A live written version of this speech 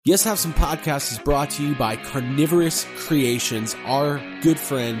Yes Have Some Podcast is brought to you by Carnivorous Creations. Our good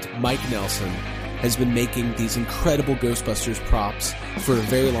friend Mike Nelson has been making these incredible Ghostbusters props for a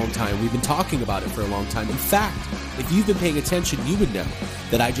very long time. We've been talking about it for a long time. In fact, if you've been paying attention, you would know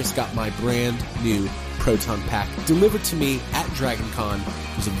that I just got my brand new Proton Pack delivered to me at DragonCon.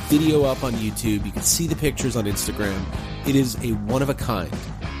 There's a video up on YouTube. You can see the pictures on Instagram. It is a one-of-a-kind.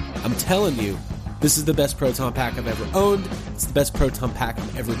 I'm telling you, this is the best Proton Pack I've ever owned. It's the best Proton Pack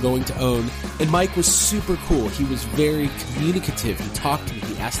I'm ever going to own. And Mike was super cool. He was very communicative. He talked to me.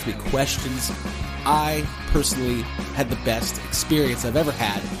 He asked me questions. I personally had the best experience I've ever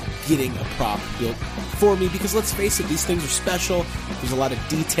had getting a prop built for me because let's face it, these things are special. There's a lot of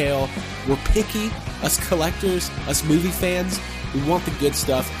detail. We're picky, us collectors, us movie fans. We want the good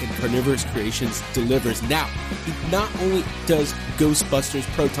stuff, and Carnivorous Creations delivers. Now, he not only does Ghostbusters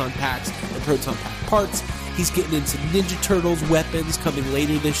Proton Packs and Proton Pack parts, he's getting into Ninja Turtles weapons coming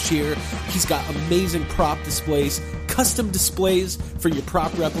later this year. He's got amazing prop displays, custom displays for your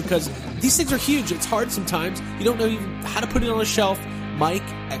prop replicas. These things are huge. It's hard sometimes. You don't know even how to put it on a shelf. Mike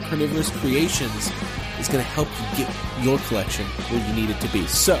at Carnivorous Creations is going to help you get your collection where you need it to be.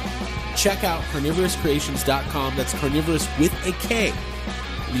 So, check out carnivorouscreations.com. That's carnivorous with a K.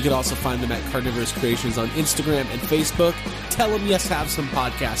 You can also find them at Carnivorous Creations on Instagram and Facebook. Tell them Yes Have Some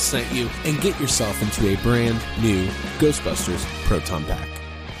Podcast sent you and get yourself into a brand new Ghostbusters Proton Pack.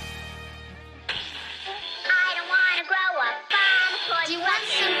 I don't want to grow up, Mom. Do you want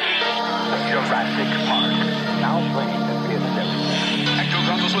some? Jurassic Park. Now playing the theater. Ecto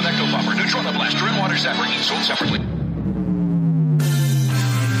goggles with Ecto Buffer, Neutrona Blaster, and Water Zapper, each sold separately.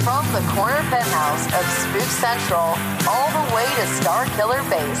 From the corner penthouse of Spook Central all the way to Star Killer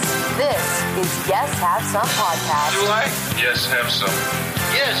Base, this is Yes Have Some Podcast. Do I? Yes, have some.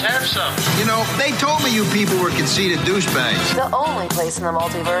 Yes, have some. You know, they told me you people were conceited douchebags. The only place in the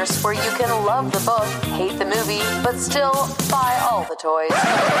multiverse where you can love the book, hate the movie, but still buy all the toys.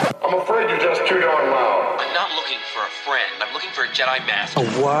 I'm afraid you're just too darn loud. I'm not looking for a friend. I'm looking for a Jedi Master.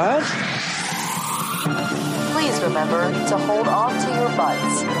 Please remember to hold on to your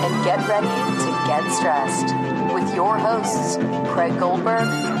butts and get ready to get stressed. With your hosts, Craig Goldberg,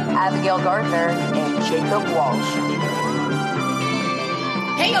 Abigail Gardner, and Jacob Walsh.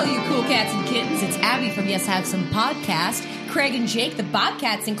 Hey, all you cool cats and kittens. It's Abby from Yes Have Some Podcast. Craig and Jake, the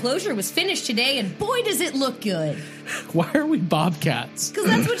Bobcats enclosure was finished today, and boy, does it look good. Why are we Bobcats? Because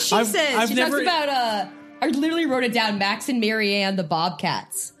that's what she says. She talks about, I literally wrote it down, Max and Marianne, the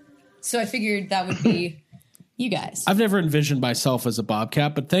Bobcats. So I figured that would be you guys. I've never envisioned myself as a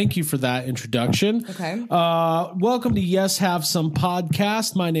Bobcat, but thank you for that introduction. Okay. Welcome to Yes Have Some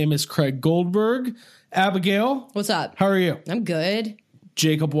Podcast. My name is Craig Goldberg. Abigail. What's up? How are you? I'm good.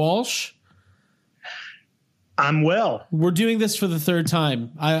 Jacob Walsh. I'm well. We're doing this for the third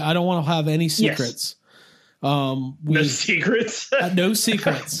time. I don't want to have any secrets. No secrets? No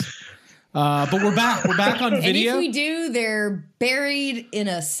secrets. But we're back. We're back on video. And if we do, they're buried in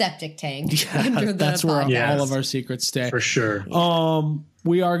a septic tank. Yeah, that's where all of our secrets stay. For sure.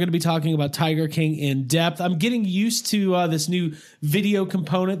 We are going to be talking about Tiger King in depth. I'm getting used to this new video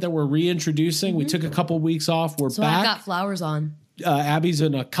component that we're reintroducing. We took a couple weeks off. We're back. I've got flowers on. Abby's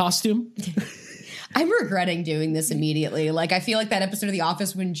in a costume. I'm regretting doing this immediately. Like, I feel like that episode of The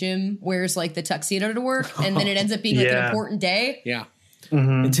Office when Jim wears like the tuxedo to work and then it ends up being like an important day. Yeah.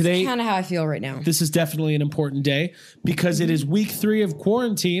 Mm-hmm. And today, kind of how I feel right now. This is definitely an important day because it is week 3 of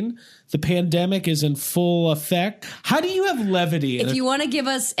quarantine. The pandemic is in full effect. How do you have levity? If you want to give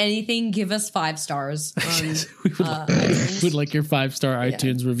us anything, give us 5 stars. We would like your 5-star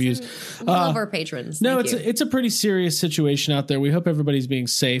iTunes reviews. We love our patrons. No, Thank you. it's a pretty serious situation out there. We hope everybody's being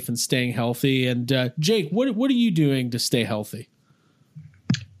safe and staying healthy. And Jake, what are you doing to stay healthy?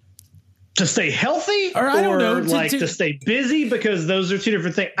 To stay healthy, or I don't know, to stay busy, because those are two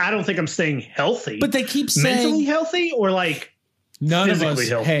different things. I don't think I'm staying healthy, but they keep saying mentally healthy or like none physically of us.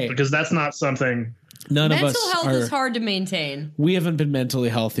 Healthy, hey, because that's not something. None of us. Mental health is hard to maintain. We haven't been mentally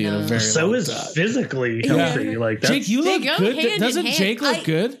healthy in a very long time. So is physically healthy. Like that's, Jake, you look good. Doesn't Jake look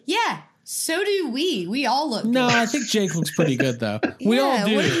good? Yeah. So do we. We all look good. No, I think Jake looks pretty good though. We all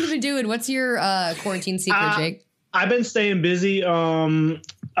do. What have you been doing? What's your quarantine secret, Jake? I've been staying busy.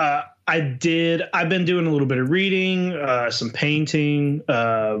 I've been doing a little bit of reading, some painting,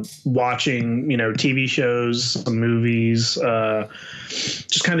 watching, TV shows, some movies,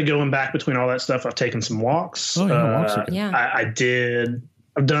 just kind of going back between all that stuff. I've taken some walks. Oh, yeah, walks are good.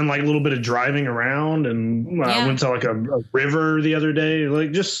 I've done like a little bit of driving around, and I went to like a river the other day,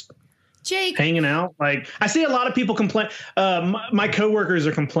 like just Jake hanging out. Like I see a lot of people complain. My coworkers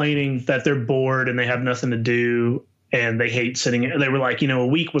are complaining that they're bored and they have nothing to do. and they hate sitting. They were like, a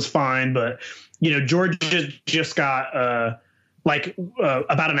week was fine, but Georgia just got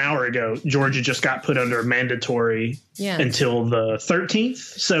about an hour ago, Georgia just got put under mandatory until the 13th.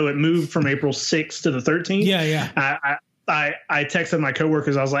 So it moved from April 6th to the 13th. Yeah. I texted my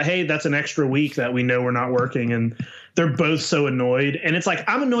coworkers. I was like, hey, that's an extra week that we know we're not working. And they're both so annoyed. And it's like,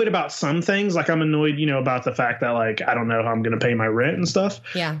 I'm annoyed about some things. Like I'm annoyed, about the fact that like, I don't know how I'm going to pay my rent and stuff.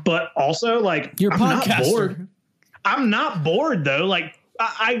 Yeah. But also like, you're I'm not bored. I'm not bored though. Like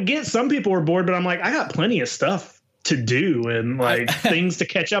I get some people are bored, but I'm like, I got plenty of stuff to do and like things to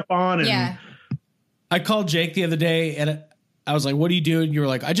catch up on. And I called Jake the other day and I was like, what are you doing? You were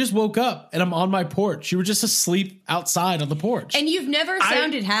like, I just woke up and I'm on my porch. You were just asleep outside on the porch. And you've never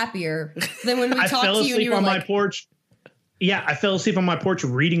sounded happier than when we talked to you and you were on like, my porch. Yeah, I fell asleep on my porch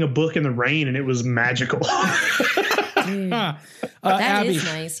reading a book in the rain and it was magical. That Abby, is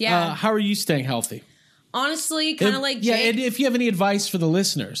nice. Yeah. How are you staying healthy? Honestly, kind of like Jake. Yeah, and if you have any advice for the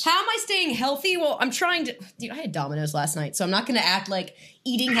listeners. How am I staying healthy? Well, I'm trying to. Dude, I had Domino's last night, so I'm not going to act like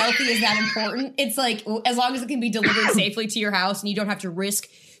eating healthy is that important. It's like as long as it can be delivered safely to your house and you don't have to risk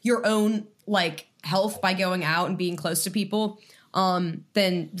your own like health by going out and being close to people,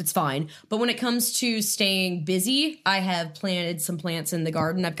 then that's fine. But when it comes to staying busy, I have planted some plants in the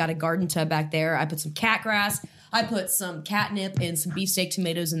garden. I've got a garden tub back there. I put some cat grass. I put some catnip and some beefsteak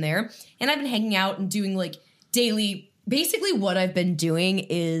tomatoes in there. And I've been hanging out and doing like daily, basically what I've been doing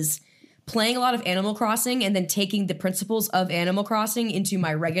is playing a lot of Animal Crossing and then taking the principles of Animal Crossing into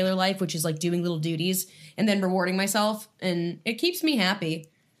my regular life, which is like doing little duties and then rewarding myself. And it keeps me happy.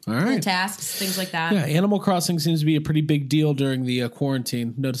 All right. Tasks, things like that. Yeah, Animal Crossing seems to be a pretty big deal during the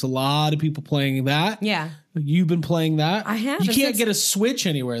quarantine. Notice a lot of people playing that. Yeah. You've been playing that. I have. You can't get a Switch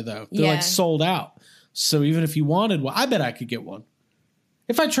anywhere, though. They're like sold out. So even if you wanted one, I bet I could get one.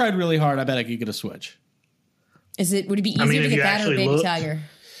 If I tried really hard, I bet I could get a Switch. Would it be easier to get that or a Baby Tiger?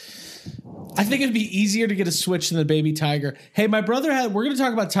 I think it'd be easier to get a Switch than a Baby Tiger. Hey, my brother we're going to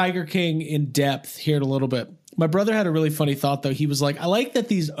talk about Tiger King in depth here in a little bit. My brother had a really funny thought, though. He was like, I like that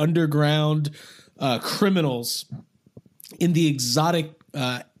these underground criminals in the exotic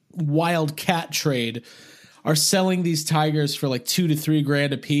wild cat trade are selling these tigers for like $2,000 to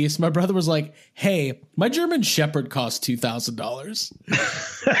 $3,000 a piece. My brother was like, hey, my German Shepherd costs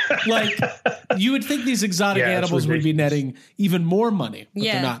 $2,000. Like, you would think these exotic animals would be netting even more money, but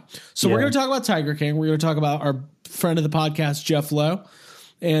they're not. So we're going to talk about Tiger King. We're going to talk about our friend of the podcast, Jeff Lowe.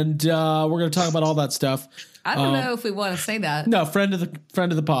 And we're going to talk about all that stuff. I don't know if we want to say that. No, friend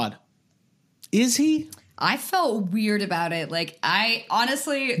of the pod. Is he? I felt weird about it. Like, I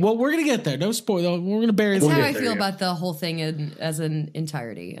honestly... Well, we're going to get there. No spoiler. We're going to bury That's this. how I feel about the whole thing as an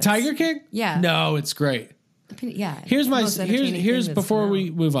entirety. Tiger King? Yeah. No, it's great. Yeah. Here's before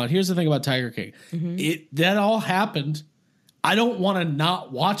we move on. Here's the thing about Tiger King. Mm-hmm. That all happened. I don't want to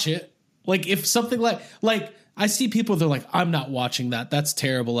not watch it. Like, if something like I see people, they're like, I'm not watching that. That's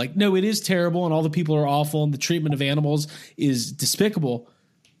terrible. Like, no, it is terrible, and all the people are awful, and the treatment of animals is despicable.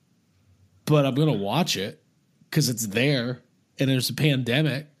 But I'm going to watch it because it's there and there's a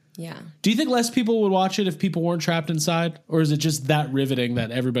pandemic. Yeah. Do you think less people would watch it if people weren't trapped inside? Or is it just that riveting that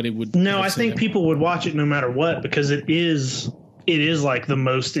everybody would? No, I think people would watch it no matter what, because it is like the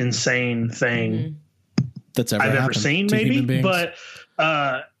most insane thing that's I've ever seen, maybe. But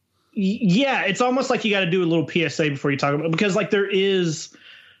yeah, it's almost like you got to do a little PSA before you talk about it, because like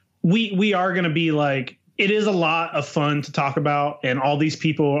we are going to be like, it is a lot of fun to talk about, and all these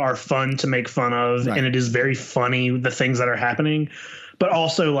people are fun to make fun of. Right. And it is very funny, the things that are happening. But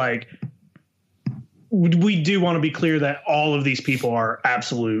also, like, we do want to be clear that all of these people are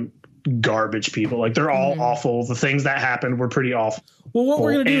absolute garbage people. Like, they're all awful. The things that happened were pretty awful. Well, what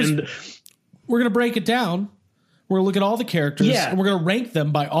we're going to do is we're going to break it down. We're going to look at all the characters, and we're going to rank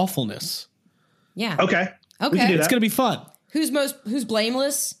them by awfulness. Yeah. Okay. Okay. It's going to be fun. Who's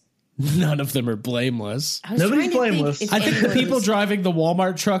blameless? None of them are blameless. Nobody's blameless. I think the people driving the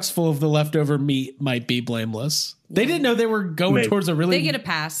Walmart trucks full of the leftover meat might be blameless. They didn't know they were going towards a really... They get a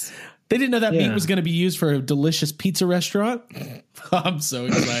pass. They didn't know that meat was going to be used for a delicious pizza restaurant. I'm so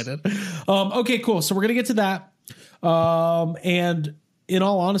excited. Okay, cool. So we're going to get to that. And in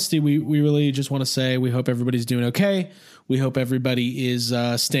all honesty, we really just want to say we hope everybody's doing okay. We hope everybody is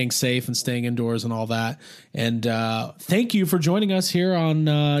staying safe and staying indoors and all that. And thank you for joining us here on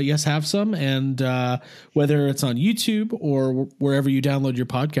Yes Have Some. And whether it's on YouTube or wherever you download your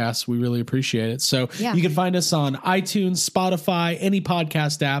podcasts, we really appreciate it. So you can find us on iTunes, Spotify, any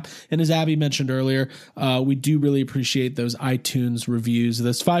podcast app. And as Abby mentioned earlier, we do really appreciate those iTunes reviews.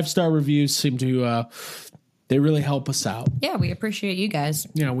 Those 5-star reviews seem to They really help us out. Yeah, we appreciate you guys.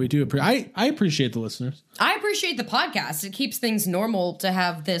 Yeah, we do. I appreciate the listeners. I appreciate the podcast. It keeps things normal to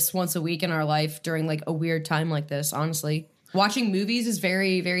have this once a week in our life during like a weird time like this, honestly. Watching movies is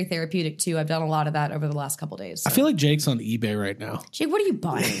very, very therapeutic too. I've done a lot of that over the last couple days. So. I feel like Jake's on eBay right now. Jake, what are you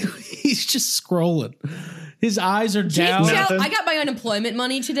buying? He's just scrolling. His eyes are down. I got my unemployment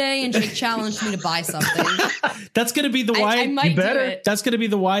money today, and Jake challenged me to buy something. That's going to be the I might do it. That's going to be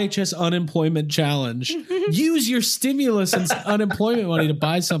the YHS unemployment challenge. Use your stimulus and unemployment money to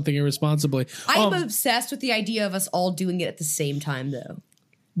buy something irresponsibly. I'm obsessed with the idea of us all doing it at the same time, though.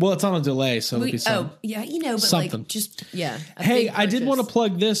 Well, it's on a delay, so it'll be something. Oh, yeah, but something. like, just, yeah. Hey, I did want to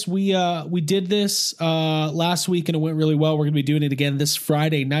plug this. We did this last week, and it went really well. We're going to be doing it again this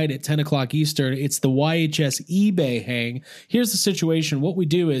Friday night at 10 o'clock Eastern. It's the YHS eBay hang. Here's the situation. What we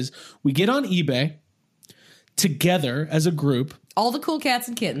do is we get on eBay together as a group. All the cool cats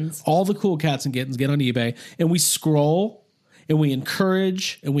and kittens. All the cool cats and kittens get on eBay, and we scroll, and we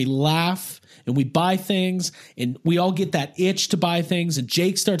encourage, and we laugh, and we buy things, and we all get that itch to buy things, and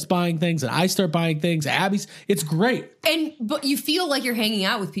Jake starts buying things, and I start buying things. It's great. But you feel like you're hanging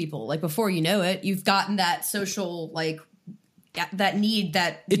out with people. Like before you know it, you've gotten that social, like that need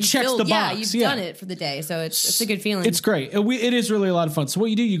that it checks filled. the box. Yeah, you've done it for the day, so it's a good feeling. It's great. It is really a lot of fun. So what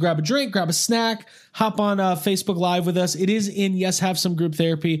you do, you grab a drink, grab a snack, hop on Facebook Live with us. It is in Yes Have Some group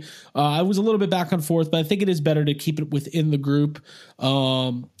therapy. I was a little bit back and forth, but I think it is better to keep it within the group.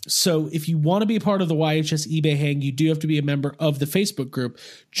 So if you want to be a part of the YHS eBay hang, you do have to be a member of the Facebook group.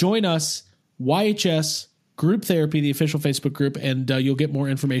 Join us, YHS Group Therapy, the official Facebook group, and you'll get more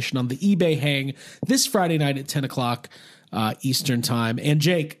information on the eBay hang this Friday night at 10 o'clock Eastern time. And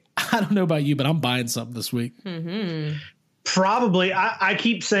Jake, I don't know about you, but I'm buying something this week. Mm-hmm. Probably. I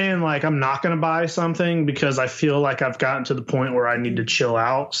keep saying like I'm not going to buy something because I feel like I've gotten to the point where I need to chill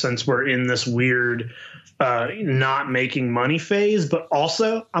out since we're in this weird not making money phase, but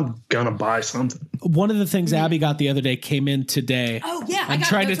also I'm going to buy something. One of the things Abby got the other day came in today. Oh, yeah. I'm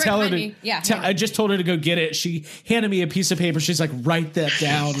trying to tell her to. Yeah, I just told her to go get it. She handed me a piece of paper. She's like, write that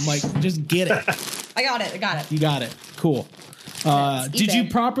down. I'm like, just get it. I got it. You got it. Cool. Did you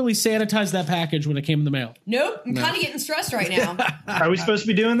properly sanitize that package when it came in the mail? Nope. I'm kind of getting stressed right now. Are we supposed to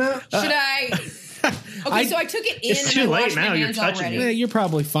be doing that? Should I? Okay, so I took it in. It's too late now. You're touching already. it. Yeah, you're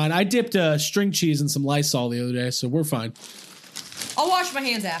probably fine. I dipped string cheese in some Lysol the other day, so we're fine. I'll wash my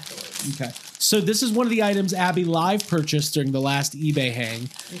hands afterwards. Okay. So this is one of the items Abby live purchased during the last eBay hang.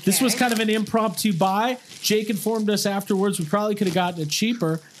 Okay. This was kind of an impromptu buy. Jake informed us afterwards we probably could have gotten it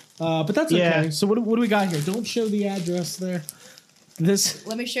cheaper, but that's okay. So what do we got here? Don't show the address there.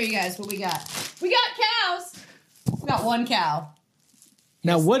 Let me show you guys what we got. We got cows. We got one cow.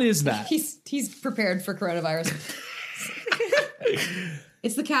 Now, what is that? He's prepared for coronavirus.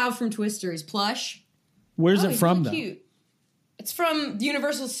 It's the cow from Twister. He's plush. Where's it from, really though? Cute. It's from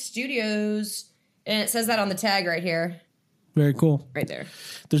Universal Studios, and it says that on the tag right here. Very cool. Right there.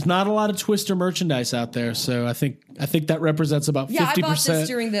 There's not a lot of Twister merchandise out there, so I think that represents about 50%. Yeah, I bought this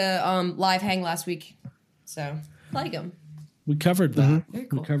during the live hang last week, so I like them. We covered that. Mm-hmm. Very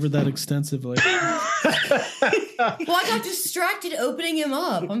cool. We covered that extensively. Well, I got distracted opening him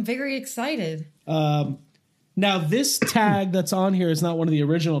up. I'm very excited. Now, this tag that's on here is not one of the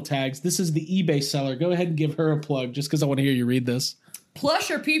original tags. This is the eBay seller. Go ahead and give her a plug, just because I want to hear you read this. Plush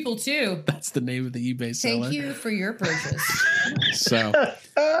are people, too. That's the name of the eBay seller. Thank you for your purchase. So,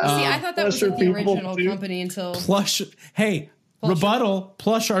 see, I thought that was the original company until... Plush. Hey, Plush rebuttal.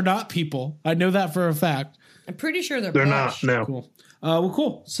 Plush are not people. I know that for a fact. I'm pretty sure they're plush. Not, no. Cool. Well,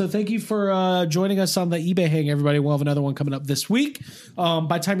 cool. So thank you for joining us on the eBay hang, everybody. We'll have another one coming up this week. By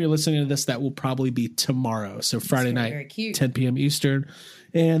the time you're listening to this, that will probably be tomorrow. So Friday night, very cute. 10 p.m. Eastern.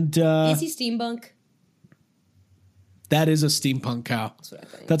 And is he steampunk? That is a steampunk cow. That's what I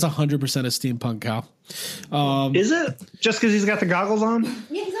think. That's 100% a steampunk cow. Is it? Just because he's got the goggles on?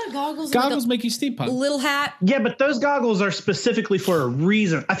 Yeah, he's got goggles. Goggles make you steampunk. Little hat. Yeah, but those goggles are specifically for a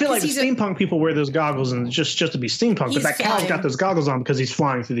reason. I feel like the steampunk people wear those goggles and just to be steampunk. But that cow's got those goggles on because he's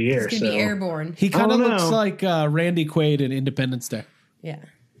flying through the air. He's going to be airborne. He kind of looks like Randy Quaid in Independence Day. Yeah.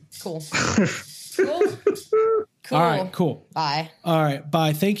 Cool. Cool. All right, cool. Bye. All right,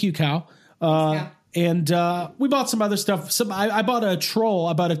 bye. Thank you, cow. And we bought some other stuff. I bought a troll.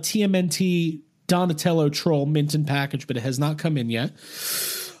 I bought a TMNT Donatello troll mint in package, but it has not come in yet.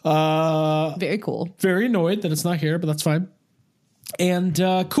 Very cool. Very annoyed that it's not here, but that's fine. And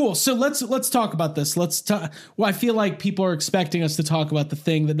cool. So let's talk about this. Let's talk. Well, I feel like people are expecting us to talk about the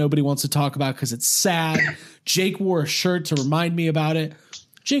thing that nobody wants to talk about because it's sad. Jake wore a shirt to remind me about it.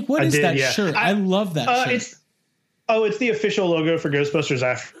 Jake, what is that shirt? I love that shirt. It's the official logo for Ghostbusters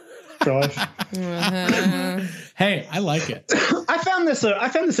After. Afterlife. Hey, I like it. I found this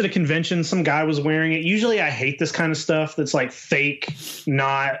at a convention. Some guy was wearing it. Usually I hate this kind of stuff that's like fake,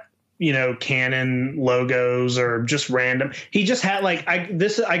 not, Canon logos or just random. He just had like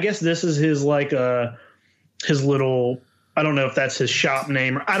I guess this is his like his little, I don't know if that's his shop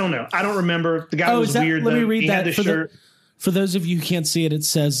name or I don't know. I don't remember. The guy was weird. Let me though. read He that had the for those of you who can't see it. It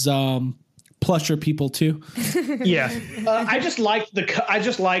says Plusher people too. Yeah, I just liked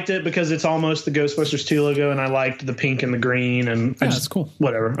it because it's almost the Ghostbusters 2 logo, and I liked the pink and the green, and that's cool.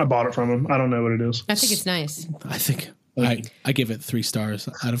 Whatever, I bought it from him. I don't know what it is. I think it's nice. I think I give it 3 stars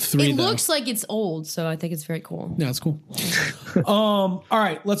out of 3. It looks like it's old, so I think it's very cool. Yeah, it's cool. All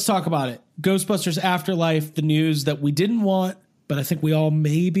right, let's talk about it. Ghostbusters Afterlife, the news that we didn't want, but I think we all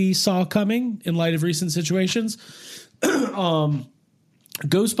maybe saw coming in light of recent situations.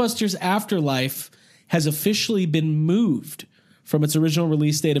 Ghostbusters Afterlife has officially been moved from its original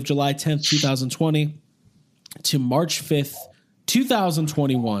release date of July 10th, 2020 to March 5th,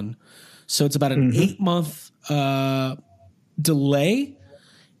 2021. So it's about an 8-month delay,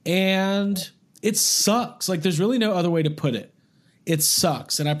 and it sucks. Like, there's really no other way to put it. It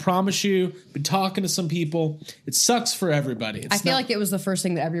sucks. And I promise you, been talking to some people, it sucks for everybody. I feel like it was the first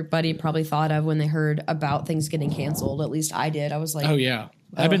thing that everybody probably thought of when they heard about things getting canceled. At least I did. I was like, oh yeah.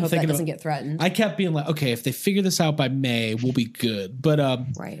 I've been thinking that doesn't get threatened. I kept being like, okay, if they figure this out by May, we'll be good. But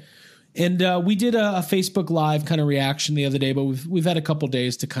right. And we did a Facebook Live kind of reaction the other day, but we've had a couple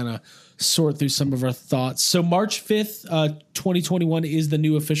days to kind of sort through some of our thoughts. So March 5th, 2021 is the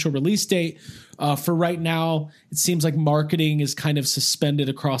new official release date. For right now, it seems like marketing is kind of suspended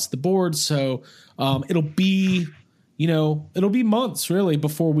across the board. So it'll be months really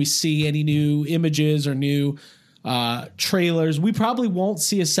before we see any new images or new trailers. We probably won't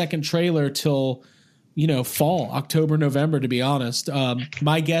see a second trailer till fall, October, November, to be honest.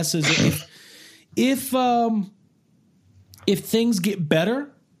 My guess is if things get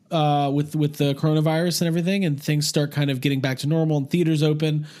better with the coronavirus and everything, and things start kind of getting back to normal and theaters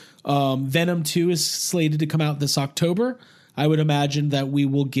open, Venom 2 is slated to come out this October. I would imagine that we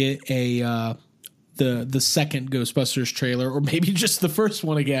will get the second Ghostbusters trailer, or maybe just the first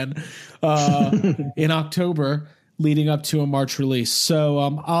one again, in October, leading up to a March release. So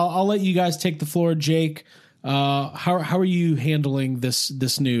I'll let you guys take the floor. Jake, how are you handling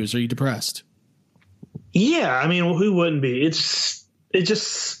this news? Are you depressed? Yeah, I mean, well, who wouldn't be? It's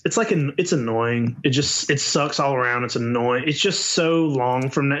annoying. It sucks all around. It's annoying. It's just so long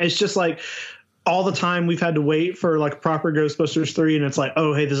from now. It's just like all the time we've had to wait for like proper Ghostbusters 3, and it's like,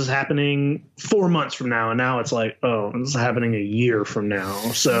 oh, hey, this is happening 4 months from now, and now it's like, oh, this is happening a year from now.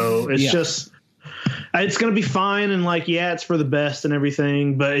 So it's just. It's going to be fine, and like, yeah, it's for the best and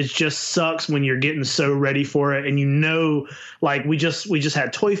everything, but it just sucks when you're getting so ready for it, and like we just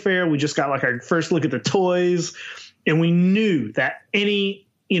had Toy Fair, we just got like our first look at the toys, and we knew that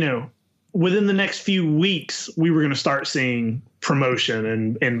within the next few weeks we were going to start seeing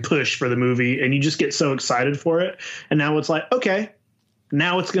promotion and push for the movie, and you just get so excited for it, and now it's like, okay,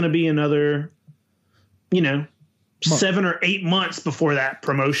 now it's going to be another 7 or 8 months before that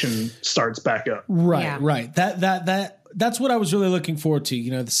promotion starts back up. Right, yeah. Right. That's what I was really looking forward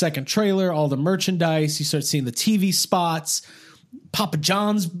to. The second trailer, all the merchandise, you start seeing the TV spots, Papa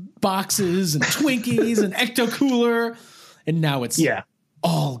John's boxes and Twinkies and Ecto Cooler, and now it's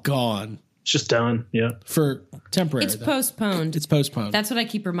all gone. It's just done. Yeah. For temporary. It's postponed. It's postponed. That's what I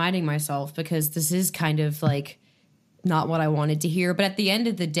keep reminding myself, because this is kind of like not what I wanted to hear. But at the end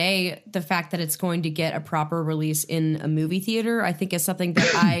of the day, the fact that it's going to get a proper release in a movie theater, I think is something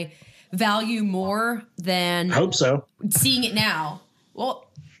that I value more than I hope so. Seeing it now. Well,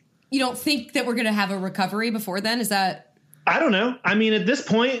 you don't think that we're going to have a recovery before then? Is that? I don't know. I mean, at this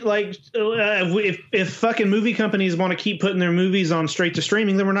point, like, if fucking movie companies want to keep putting their movies on straight to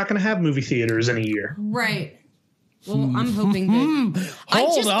streaming, then we're not going to have movie theaters in a year. Right. Well, I'm hoping that.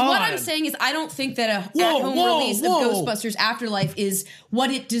 What I'm saying is, I don't think that a at-home release of Ghostbusters Afterlife is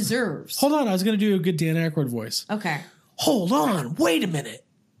what it deserves. Hold on, I was going to do a good Dan Aykroyd voice. Okay. Hold on, wait a minute.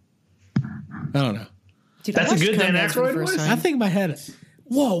 I don't know. Dude, that's a good Dan Aykroyd voice. I think in my head.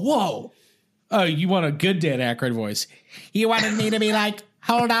 Whoa. Oh, you want a good Dan Aykroyd voice? You wanted me to be like,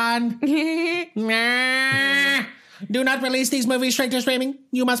 hold on. Do not release these movies straight to streaming.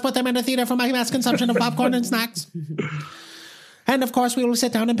 You must put them in the theater for my mass consumption of popcorn and snacks. And of course, we will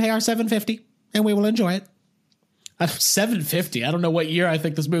sit down and pay our $7.50, and we will enjoy it. $7.50. I don't know what year I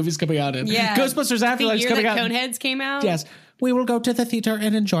think this movie's coming out in. Yeah, Ghostbusters Afterlife is coming out. The year that Coneheads came out. Yes, we will go to the theater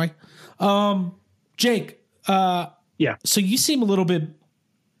and enjoy. Jake. Yeah. So you seem a little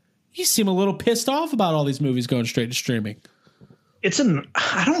pissed off about all these movies going straight to streaming.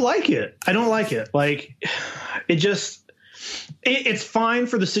 I don't like it. I don't like it. Like, it's fine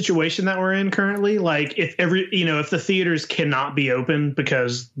for the situation that we're in currently. Like, if if the theaters cannot be open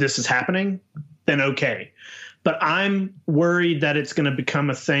because this is happening, then okay. But I'm worried that it's going to become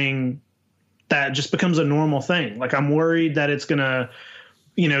a thing that just becomes a normal thing. Like, I'm worried that it's going to,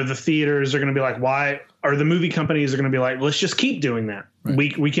 the theaters are going to be like, why? Or the movie companies are going to be like, let's just keep doing that.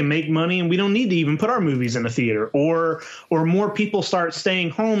 Right. We can make money and we don't need to even put our movies in the theater. Or more people start staying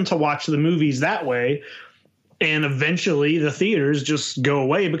home to watch the movies that way. And eventually the theaters just go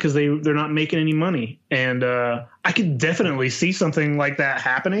away because they're not making any money. And I could definitely see something like that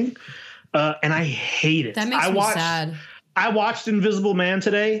happening. And I hate it. That makes me sad. I watched Invisible Man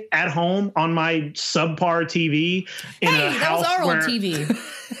today at home on my subpar TV in a house. That was our old TV.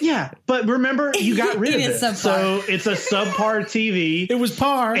 Yeah, but remember, you got rid of it. So it's a subpar TV. It was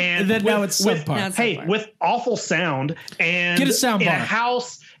par, and then now it's subpar. With awful sound and get a sound bar.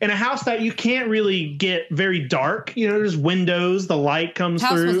 In a house that you can't really get very dark. There's windows, the light comes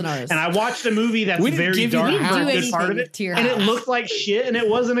through. And I watched a movie that's very dark for a good part of it. And it looked like shit, and it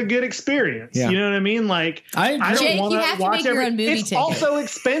wasn't a good experience. Yeah. You know what I mean? Like, I don't want to watch everything. It's also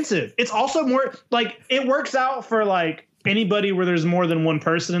expensive. It's also more like, it works out for like anybody where there's more than one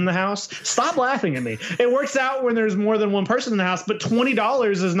person in the house. Stop laughing at me. It works out when there's more than one person in the house, but $20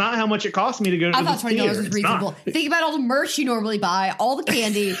 is not how much it costs me to go to the theater. I thought $20 was reasonable. Think about all the merch you normally buy, all the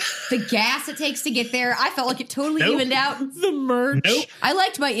candy, the gas it takes to get there. I felt like it totally evened out. The merch. Nope. I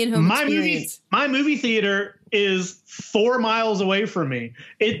liked my in-home experience. My movie theater is 4 miles away from me.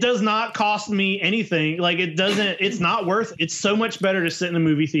 It does not cost me anything. Like, it's not worth it. It's so much better to sit in a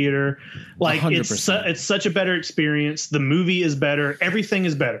movie theater. Like, 100%. It's such a better experience. The movie is better. Everything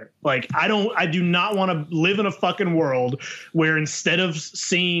is better. Like, I do not want to live in a fucking world where instead of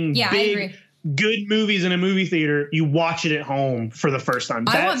seeing good movies in a movie theater, you watch it at home for the first time.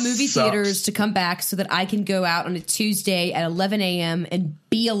 I want movie theaters to come back so that I can go out on a Tuesday at 11 a.m. and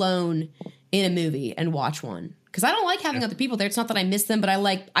be alone in a movie and watch one. Because I don't like having other people there. It's not that I miss them, but I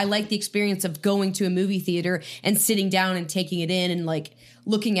like the experience of going to a movie theater and sitting down and taking it in and like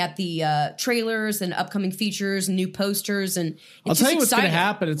looking at the trailers and upcoming features and new posters. And I'll tell you what's going to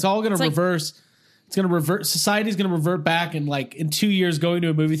happen. It's all going to reverse. It's going to revert. Society's going to revert back, and like in 2 years, going to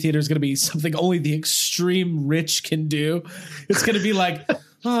a movie theater is going to be something only the extreme rich can do. It's going to be like,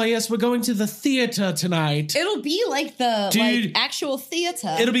 oh yes, we're going to the theater tonight. It'll be like the actual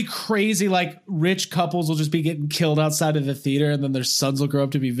theater. It'll be crazy. Like, rich couples will just be getting killed outside of the theater, and then their sons will grow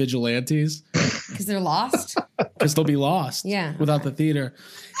up to be vigilantes because they're lost. Because they'll be lost. Yeah, without the theater.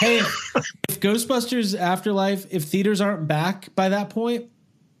 Hey, if Ghostbusters Afterlife, if theaters aren't back by that point,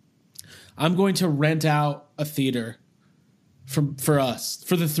 I'm going to rent out a theater for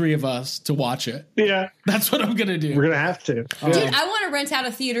the three of us to watch it. Yeah. That's what I'm going to do. We're going to have to. Dude, I want to rent out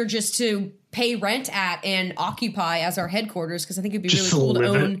a theater just to pay rent at and occupy as our headquarters, because I think it'd be really cool to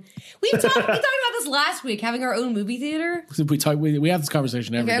own. We talked about this last week, having our own movie theater. We have this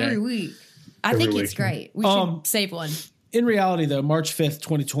conversation every week. I think it's great. We should save one. In reality, though, March 5th,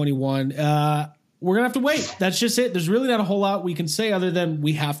 2021, we're going to have to wait. That's just it. There's really not a whole lot we can say other than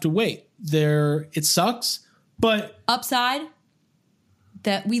we have to wait. It sucks, but upside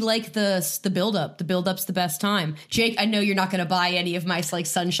that we like the build-up. The build-up's the best time. Jake, I know you're not going to buy any of my like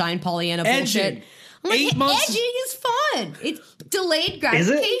sunshine Pollyanna bullshit. I'm like, 8 months. Edging is fun. It's delayed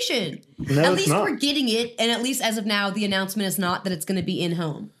gratification. No, at least we're getting it, and at least as of now, the announcement is not that it's going to be in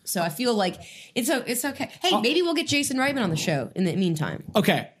home. So I feel like it's okay. Hey, maybe we'll get Jason Reitman on the show in the meantime.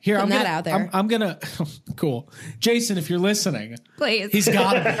 Okay, here I'm out there. I'm gonna cool, Jason, if you're listening, please. He's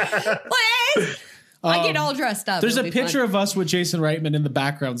got it. Please. I get all dressed up. There's a picture of us with Jason Reitman in the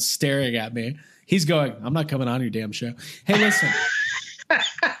background staring at me. He's going, I'm not coming on your damn show. Hey, listen.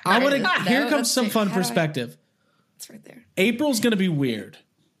 Here comes some fun perspective. It's right there. April's going to be weird.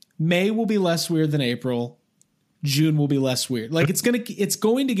 May will be less weird than April. June will be less weird. Like, it's going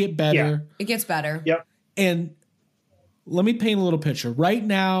to get better. Yeah. It gets better. Yep. And let me paint a little picture. Right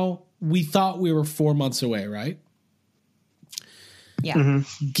now, we thought we were 4 months away, right? Yeah.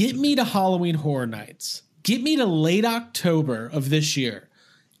 Mm-hmm. Get me to Halloween Horror Nights. Get me to late October of this year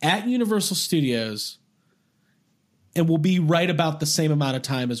at Universal Studios, and we'll be right about the same amount of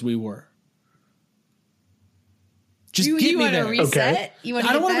time as we were. Just get me there. Reset? Okay.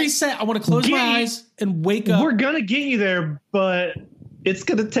 I don't want to reset. I want to close my eyes and wake up. We're going to get you there, but it's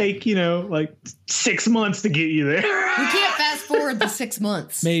going to take, like 6 months to get you there. We can't fast forward the 6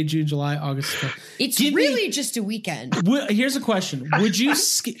 months. May, June, July, August. It's really just a weekend. Here's a question: would you,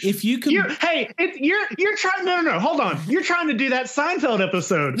 if you could? You're trying. No. Hold on. You're trying to do that Seinfeld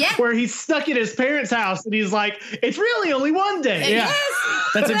episode where he's stuck at his parents' house and he's like, "It's really only one day." Yeah,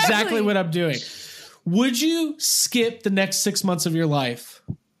 that's exactly what I'm doing. Would you skip the next 6 months of your life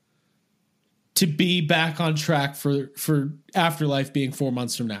to be back on track for Afterlife being 4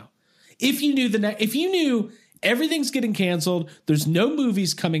 months from now? If you knew everything's getting canceled, there's no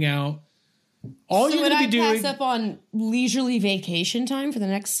movies coming out, all you're going to be doing. Would I pass up on leisurely vacation time for the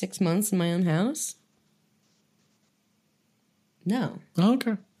next 6 months in my own house? No.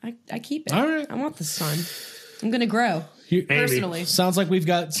 Okay. I keep it. All right. I want the sun. I'm going to grow. Personally. Sounds like we've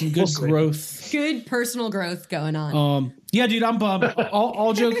got some good growth. Good personal growth going on. Yeah, dude, I'm bummed.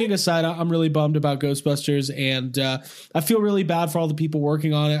 all joking aside, I'm really bummed about Ghostbusters, and I feel really bad for all the people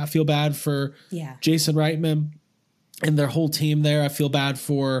working on it. I feel bad for Jason Reitman and their whole team there. I feel bad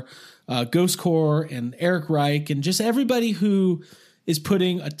for Ghost Corps and Eric Reich and just everybody who is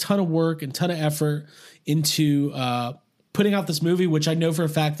putting a ton of work and ton of effort into putting out this movie, which I know for a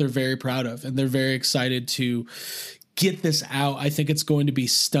fact they're very proud of, and they're very excited to get this out. I think it's going to be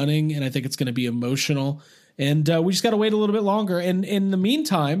stunning, and I think it's going to be emotional, and we just got to wait a little bit longer. And in the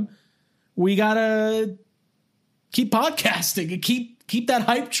meantime, we got to keep podcasting and keep that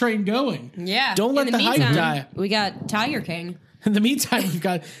hype train going. Yeah. Don't let the hype die. We got Tiger King. In the meantime, we've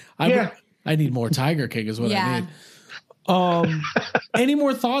got I need more Tiger King is what I need. Any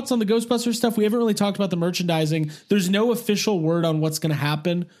more thoughts on the Ghostbusters stuff? We haven't really talked about the merchandising. There's no official word on what's going to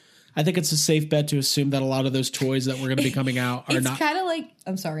happen. I think it's a safe bet to assume that a lot of those toys that were going to be coming out are not. It's kind of like,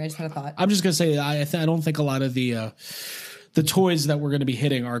 I'm sorry, I just had a thought. I'm just going to say I don't think a lot of the toys that we're going to be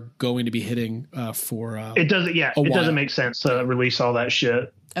hitting are going to be hitting for it doesn't. Yeah, it doesn't make sense to release all that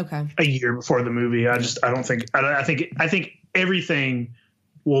shit. Okay. A year before the movie. I think everything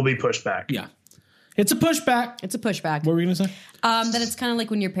will be pushed back. Yeah. It's a pushback. What were we going to say? That it's kind of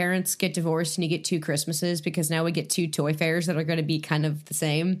like when your parents get divorced and you get 2 Christmases, because now we get 2 toy fairs that are going to be kind of the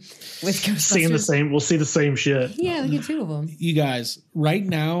same with Ghostbusters. We'll see the same shit. Yeah, we get 2 of them. You guys, right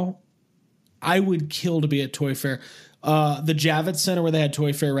now, I would kill to be at Toy Fair. The Javits Center where they had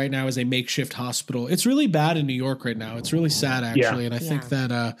Toy Fair right now is a makeshift hospital. It's really bad in New York right now. It's really sad, actually. And I think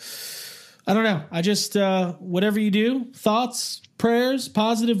that, I don't know. I just, whatever you do, thoughts, prayers,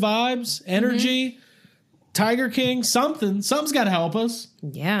 positive vibes, energy, Tiger King, something's got to help us.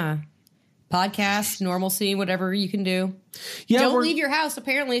 Yeah. Podcast, normalcy, whatever you can do. Yeah, don't leave your house,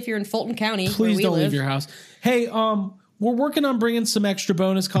 apparently, if you're in Fulton County. Please don't leave your house. Hey, we're working on bringing some extra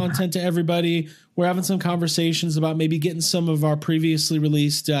bonus content to everybody. We're having some conversations about maybe getting some of our previously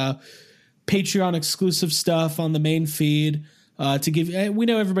released Patreon exclusive stuff on the main feed to give. We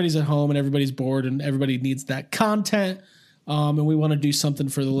know everybody's at home and everybody's bored and everybody needs that content. And we want to do something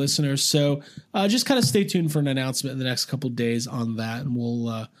for the listeners. So just kind of stay tuned for an announcement in the next couple of days on that. And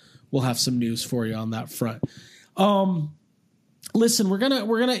we'll have some news for you on that front. Listen, we're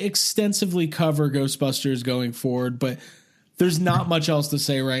gonna extensively cover Ghostbusters going forward, but there's not much else to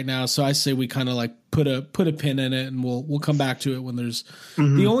say right now. So I say we kind of like put a pin in it, and we'll come back to it when there's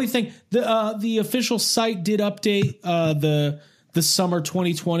the only thing. The official site did update the summer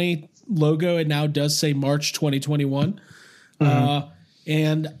 2020 logo. It now does say March 2021.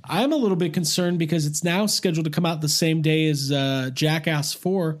 And I'm a little bit concerned because it's now scheduled to come out the same day as Jackass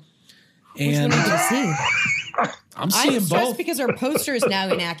 4. And which one are you gonna see? I'm seeing both because our poster is now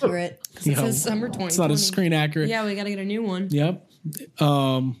inaccurate. It says summer 2020. It's not a screen accurate. Yeah, we got to get a new one. Yep.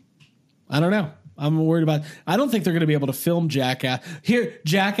 I don't know. I'm worried about. I don't think they're going to be able to film Jackass here.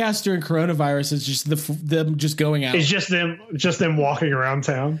 Jackass during coronavirus is just them just going out. It's just them walking around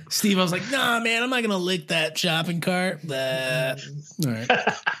town. Steve, I was like, nah, man, I'm not going to lick that shopping cart. Blah. All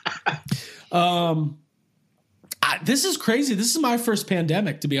right. This is crazy. This is my first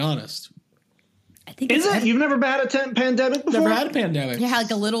pandemic, to be honest. I think is it? You've never had a pandemic before? Never had a pandemic. Yeah,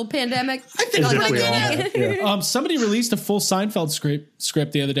 like a little pandemic. I think somebody released a full Seinfeld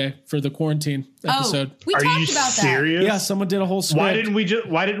script the other day for the quarantine episode. We talked about serious? that. Yeah, someone did a whole script.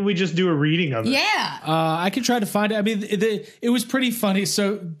 Why didn't we just do a reading of it? Yeah. I could try to find it. I mean, it was pretty funny.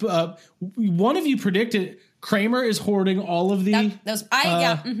 So one of you predicted Kramer is hoarding all of the.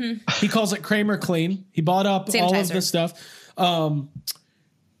 He calls it Kramer Clean. He bought up all of the stuff.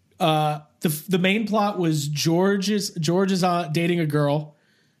 The main plot was George is dating a girl.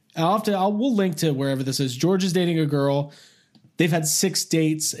 We'll link to wherever this is. George is dating a girl. They've had 6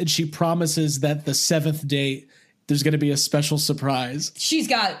 dates, and she promises that the 7th date there's going to be a special surprise.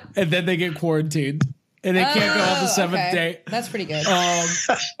 And then they get quarantined. and they can't go on the seventh date. That's pretty good.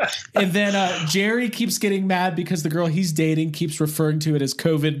 And then Jerry keeps getting mad because the girl he's dating keeps referring to it as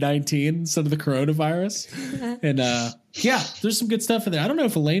COVID-19 instead of the coronavirus. And yeah, there's some good stuff in there. I don't know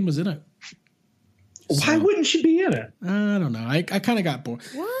if Elaine was in it. Why wouldn't she be in it? I don't know. I kind of got bored.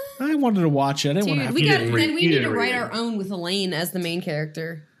 What? I wanted to watch it. I didn't want to have to. We need to write our own with Elaine as the main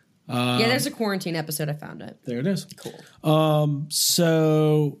character. Yeah, there's a quarantine episode. I found it. There it is. Cool.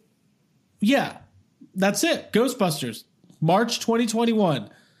 So yeah, that's it. Ghostbusters, March 2021.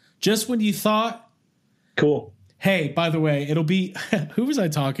 Just when you thought, cool. Hey, by the way, it'll be, who was I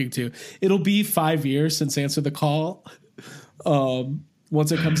talking to? It'll be 5 years since Answer the Call.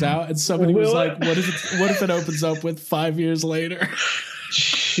 Once it comes out, and somebody was like, what if it opens up with 5 years later?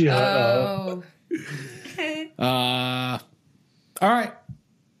 Shut up. All right.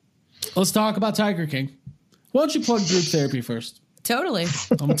 Let's talk about Tiger King. Why don't you plug group therapy first? Totally.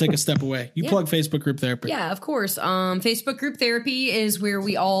 I'm going to take a step away. You plug Facebook group therapy. Yeah, of course. Facebook group therapy is where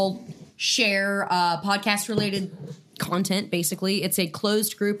we all share podcast-related content, basically. It's a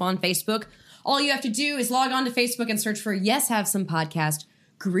closed group on Facebook. All you have to do is log on to Facebook and search for Yes Have Some Podcast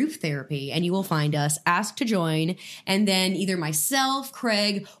Group Therapy, and you will find us. Ask to join, and then either myself,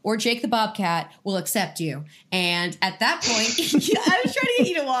 Craig, or Jake the Bobcat will accept you. And at that point, I was trying to get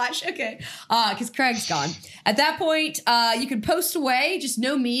you to watch, okay, because Craig's gone. At that point, you can post away, just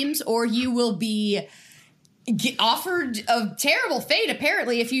no memes, or you will be offered a terrible fate,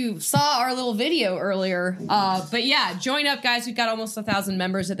 apparently, if you saw our little video earlier. But yeah, join up, guys. We've got almost 1,000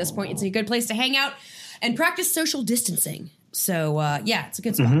 members at this point. It's a good place to hang out and practice social distancing. So, yeah, it's a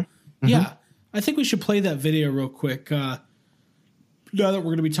good spot. Mm-hmm. Yeah, I think we should play that video real quick. Now that we're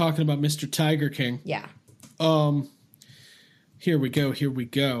going to be talking about Mr. Tiger King. Yeah. Here we go.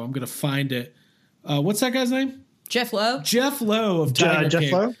 I'm going to find it. What's that guy's name? Jeff Lowe. Jeff Lowe of Tiger King.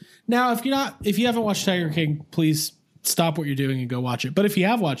 Jeff Lowe? Now, if you haven't watched Tiger King, please stop what you're doing and go watch it. But if you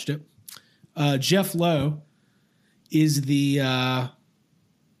have watched it, Jeff Lowe is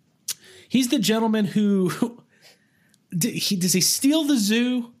he's the gentleman who does he steal the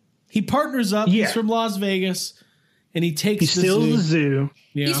zoo? He partners up. Yeah. He's from Las Vegas, and he steals the zoo.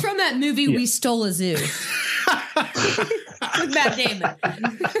 Yeah. He's from that movie We Stole a Zoo with Matt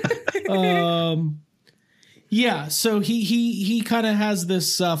Damon. Yeah, so he kind of has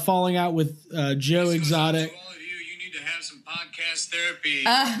this falling out with Joe Exotic. To all of you need to have some podcast therapy.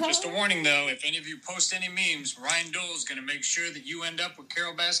 Just a warning, though, if any of you post any memes, Ryan Dole is going to make sure that you end up with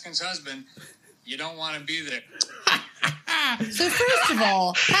Carol Baskin's husband. You don't want to be there. So first of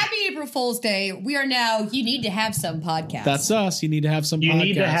all, happy April Fool's Day. We are now, you need to have some podcast. That's us. You need to have some podcast. You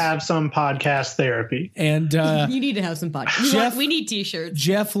need to have some podcast therapy. And you need to have some podcast. We need t-shirts.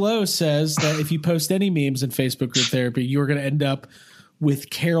 Jeff Lowe says that if you post any memes in Facebook group therapy, you're going to end up with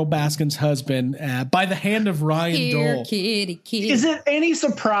Carol Baskin's husband by the hand of Ryan Dole. Kitty. Is it any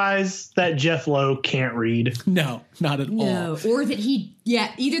surprise that Jeff Lowe can't read? No, not at all. Or that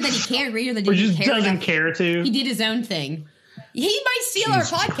either that he can't read or that he just doesn't care to. He did his own thing. He might steal our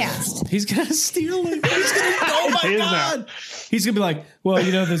podcast. He's going to steal it. He's going to, oh my God. He's going to be like, well,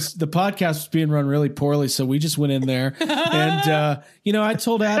 the podcast was being run really poorly, so we just went in there. And, I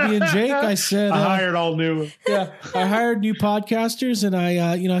told Abby and Jake, I said, I hired all new. Yeah, I hired new podcasters, and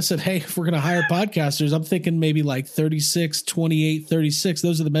I said, hey, if we're going to hire podcasters, I'm thinking maybe like 36, 28, 36.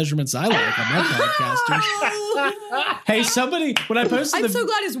 Those are the measurements I like on my podcasters. Hey, somebody, when I posted I'm so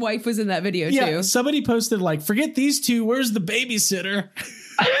glad his wife was in that video, too. Somebody posted like, forget these two, where's the babysitter?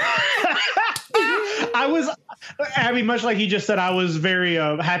 I was, Abby, much like he just said, I was very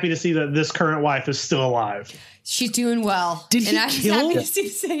happy to see that this current wife is still alive. She's doing well. Did he kill?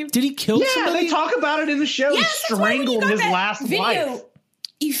 Did he kill somebody? Yeah, they talk about it in the show. He strangled his last wife.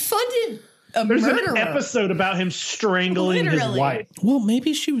 You funded a There's murderer. an episode about him strangling his wife. Well,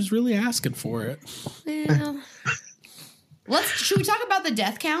 maybe she was really asking for it. Yeah. Should we talk about the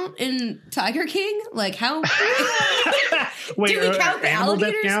death count in Tiger King? Like how? Wait, do we count the animal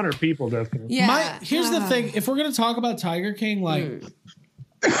death alligators? count or people death count? Yeah. Here's the thing: if we're going to talk about Tiger King, like,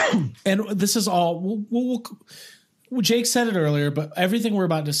 and this is all, we'll Jake said it earlier, but everything we're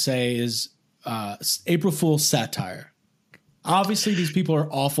about to say is April Fool's satire. Obviously, these people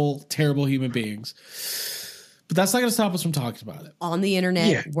are awful, terrible human beings. But that's not going to stop us from talking about it. On the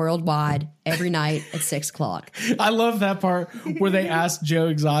internet, worldwide, every night at 6:00. I love that part where they asked Joe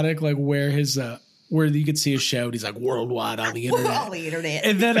Exotic like where his where you could see his show, and he's like worldwide on the internet. On the internet.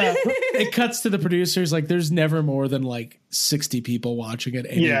 And then it cuts to the producers like there's never more than like 60 people watching at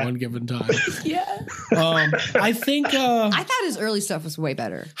any one given time. Yeah. I think I thought his early stuff was way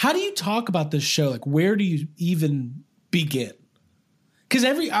better. How do you talk about this show? Like where do you even begin?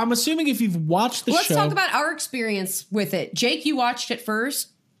 Because I'm assuming if you've watched the show. Let's talk about our experience with it. Jake, you watched it first.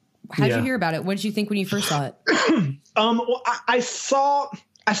 How'd you hear about it? What did you think when you first saw it? Well, I saw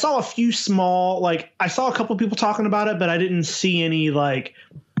a few small, I saw a couple people talking about it, but I didn't see any,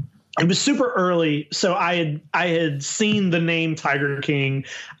 it was super early. So I had seen the name Tiger King.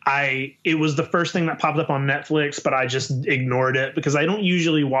 It was the first thing that popped up on Netflix, but I just ignored it because I don't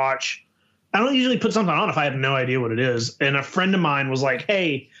usually put something on if I have no idea what it is. And a friend of mine was like,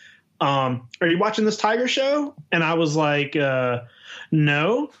 "Hey, are you watching this Tiger show?" And I was like,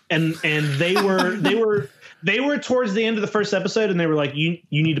 "No." And they were towards the end of the first episode, and they were like, "You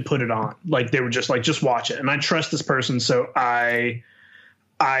need to put it on." They were just like, "Just watch it." And I trust this person, so I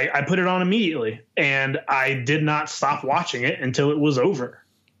put it on immediately, and I did not stop watching it until it was over.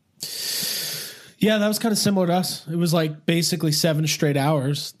 Yeah, that was kind of similar to us. It was basically 7 straight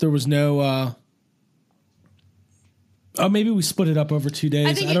hours. There was no maybe we split it up over 2 days.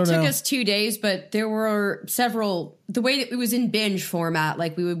 I think it took us 2 days, but there were several. The way that it was in binge format,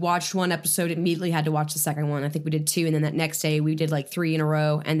 we would watch one episode, immediately had to watch the second one. I think we did 2, and then that next day we did 3 in a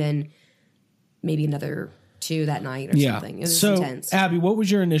row, and then maybe another 2 that night or something. It was intense. Abby, what was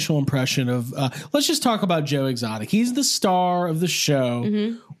your initial impression of let's just talk about Joe Exotic. He's the star of the show.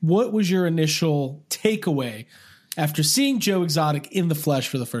 Mm-hmm. What was your initial takeaway after seeing Joe Exotic in the flesh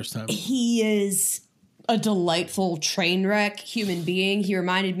for the first time? He is a delightful train wreck human being. He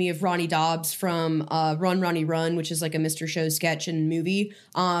reminded me of Ronnie Dobbs from Run, Ronnie, Run, which is a Mr. Show sketch and movie.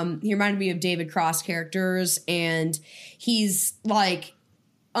 He reminded me of David Cross characters, and he's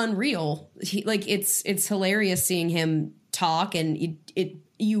unreal. It's hilarious seeing him talk, and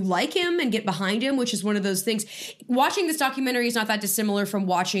you like him and get behind him, which is one of those things. Watching this documentary is not that dissimilar from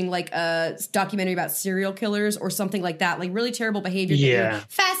watching a documentary about serial killers or something like that, really terrible behavior that you're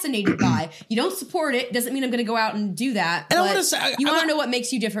fascinated by. You don't support it. Doesn't mean I'm going to go out and do that. And but you want to know what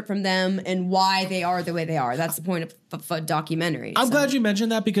makes you different from them and why they are the way they are. That's the point of a documentary. I'm glad you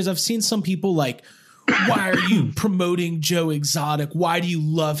mentioned that, because I've seen some people why are you promoting Joe Exotic? Why do you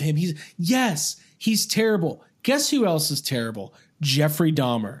love him? He's terrible. Guess who else is terrible? Jeffrey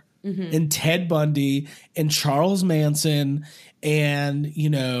Dahmer and Ted Bundy and Charles Manson and,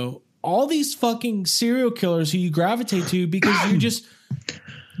 all these fucking serial killers who you gravitate to because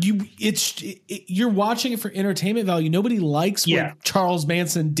you're watching it for entertainment value. Nobody likes what Charles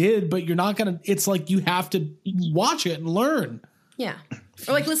Manson did, but you're not going to, it's you have to watch it and learn. Yeah.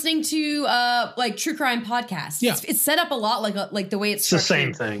 Or listening to true crime podcasts. Yeah. It's set up a lot like the way it's structured.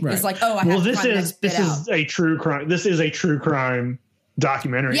 It's the same thing. It's I have to find this is a true crime. This is a true crime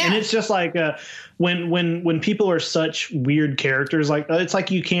documentary. Yeah. And it's just when people are such weird characters,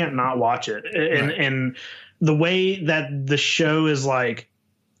 it's you can't not watch it. And the way that the show is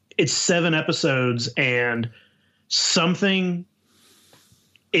it's 7 episodes and something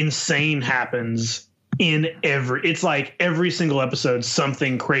insane happens in every single episode.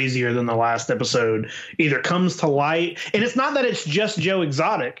 Something crazier than the last episode either comes to light, and it's not that it's just Joe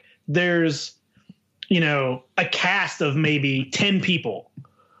Exotic. There's a cast of maybe 10 people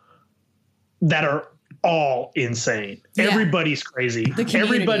that are all insane. Everybody's crazy.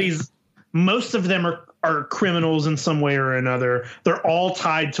 Most of them are criminals in some way or another. They're all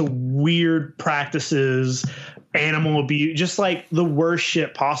tied to weird practices, animal abuse, just the worst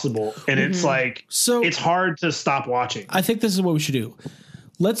shit possible. And it's it's hard to stop watching. I think this is what we should do.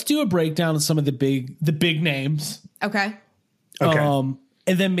 Let's do a breakdown of some of the big names. Okay.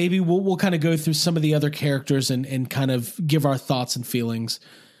 And then maybe we'll kind of go through some of the other characters and kind of give our thoughts and feelings.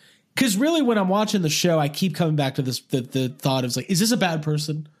 Because really, when I'm watching the show, I keep coming back to this the thought of is this a bad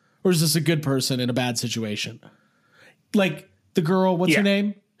person or is this a good person in a bad situation? The girl, what's her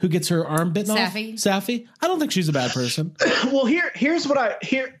name? Who gets her arm bitten off? Safi. I don't think she's a bad person. Well, here's what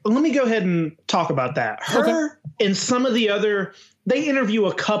let me go ahead and talk about that. Her and some of the other, they interview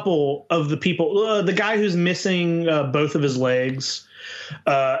a couple of the people. The guy who's missing both of his legs.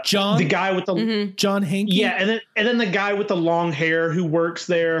 John, the guy with the John Hankey. Yeah, and then the guy with the long hair who works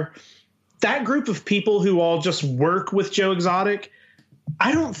there. That group of people who all just work with Joe Exotic,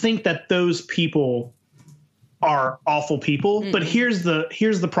 I don't think that those people are awful people. But here's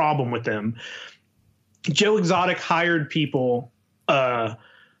the problem with them. Joe Exotic hired people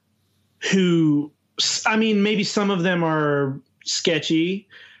who, maybe some of them are sketchy,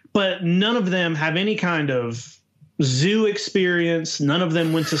 but none of them have any kind of zoo experience. None of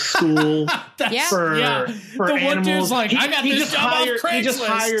them went to school for the animals. One dude's I got this job off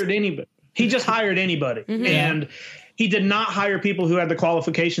Craigslist. He just hired anybody. And he did not hire people who had the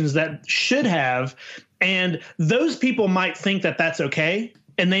qualifications that should have. And those people might think that that's okay.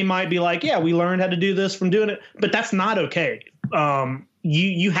 And they might be we learned how to do this from doing it. But that's not okay.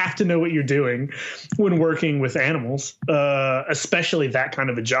 you have to know what you're doing when working with animals, especially that kind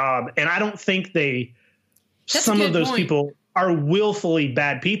of a job. And I don't think some of those people are willfully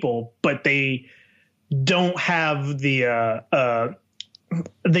bad people, but they don't have the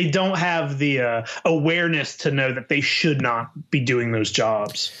awareness to know that they should not be doing those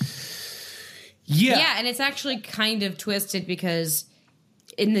jobs. Yeah, and it's actually kind of twisted because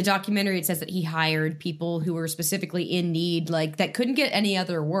in the documentary it says that he hired people who were specifically in need, like that couldn't get any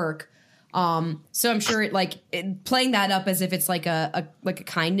other work. So I'm sure playing that up as if it's like a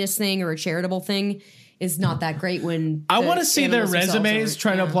kindness thing or a charitable thing is not that great. When I want to see their resumes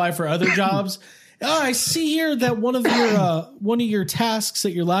trying to apply for other jobs. I see here that one of your tasks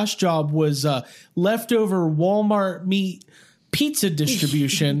at your last job was leftover Walmart meat pizza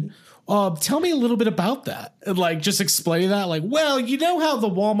distribution. Tell me a little bit about that. Like, just explain that. Like, well, you know how the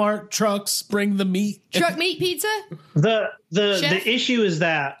Walmart trucks bring the meat, truck meat pizza. The issue is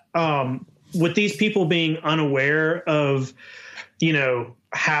that with these people being unaware of,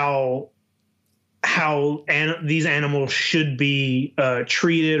 how these animals should be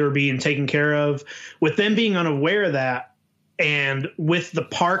treated or being taken care of, with them being unaware of that, and with the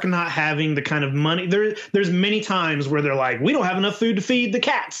park not having the kind of money, there's many times where they're like, we don't have enough food to feed the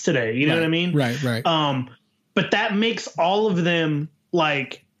cats today. You know what I mean? Right. But that makes all of them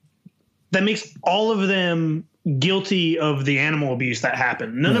guilty of the animal abuse that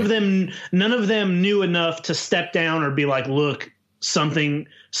happened. None of them knew enough to step down or be like, look, something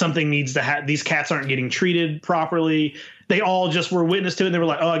needs to happen. These cats aren't getting treated properly. They all just were witness to it. And they were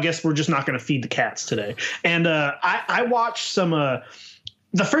like, oh, I guess we're just not going to feed the cats today. And I watched some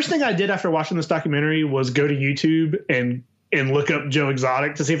the first thing I did after watching this documentary was go to YouTube and look up Joe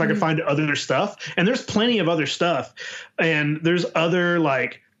Exotic to see if I could find other stuff. And there's plenty of other stuff. And there's other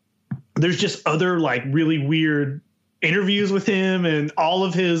just other really weird interviews with him, and all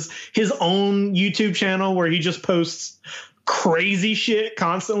of his own YouTube channel where he just posts crazy shit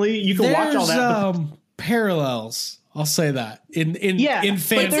constantly. You can watch all that. Parallels. I'll say that in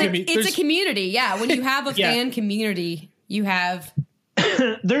fan community. It's a community. Yeah. When you have a fan community, you have.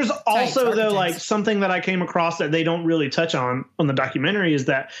 There's also though something that I came across that they don't really touch on the documentary is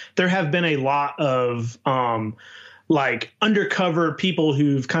that there have been a lot of undercover people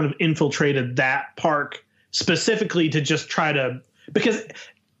who've kind of infiltrated that park specifically to just try to, because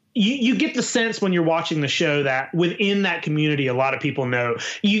you get the sense when you're watching the show that within that community, a lot of people know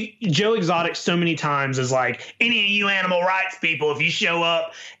Joe Exotic so many times is like, any of you animal rights people, if you show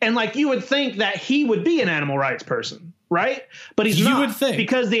up, and you would think that he would be an animal rights person, right? But he's not, would think,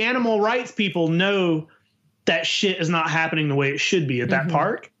 because the animal rights people know that shit is not happening the way it should be at that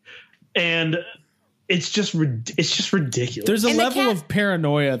park. And it's just ridiculous. There's a level of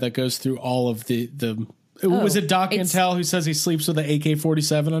paranoia that goes through all of the was it Doc Antel who says he sleeps with an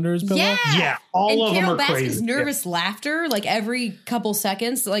AK-47 under his pillow? Yeah, all of them are crazy. Baskin's nervous laughter, every couple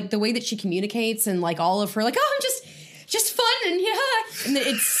seconds, the way that she communicates, and all of her, oh, I'm just fun, and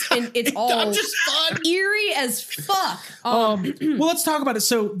it's all I'm just fun, eerie as fuck. Well, let's talk about it.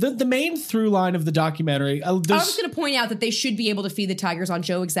 So the main through line of the documentary, I was going to point out that they should be able to feed the tigers on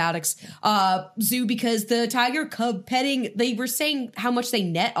Joe Exotic's zoo, because the tiger cub petting, they were saying how much they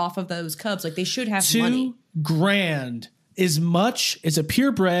net off of those cubs. They should have money. $2,000 as much as a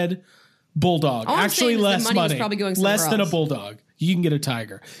purebred bulldog. Actually, less money. Probably going less than a bulldog. You can get a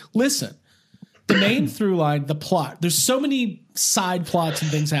tiger. Listen. The main through line, the plot, there's so many side plots and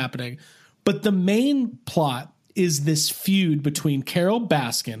things happening, but the main plot is this feud between Carol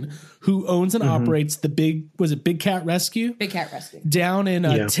Baskin, who owns and operates the Big Cat Rescue? Big Cat Rescue. Down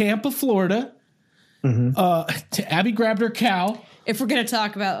in Tampa, Florida. Abby grabbed her cow. If we're going to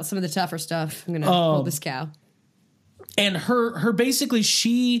talk about some of the tougher stuff, I'm going to hold this cow. And her basically,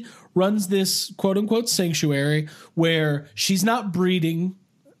 she runs this quote unquote sanctuary where she's not breeding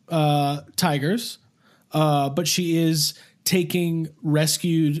tigers, but she is taking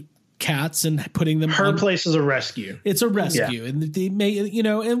rescued cats and putting them. Her place is a rescue. It's a rescue, and they may,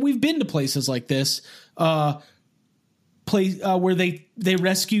 and we've been to places like this, where they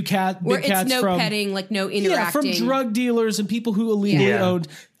rescue big cats no from petting, no interacting, from drug dealers and people who illegally owned.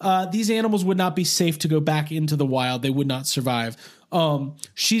 These animals would not be safe to go back into the wild. They would not survive.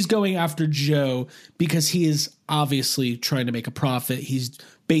 She's going after Joe because he is obviously trying to make a profit. He's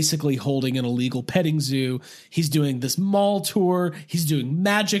basically holding an illegal petting zoo. He's doing this mall tour. He's doing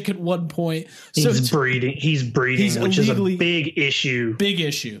magic at one point. He's breeding, which is a big issue. Big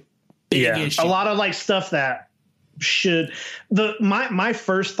issue. A lot of stuff that should my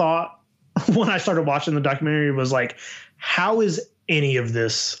first thought when I started watching the documentary was how is any of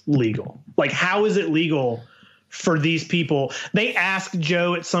this legal? How is it legal for these people. They asked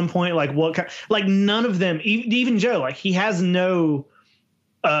Joe at some point, like, what kind, like none of them, even Joe, like he has no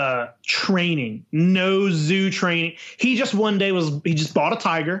training, no zoo training. He just one day he just bought a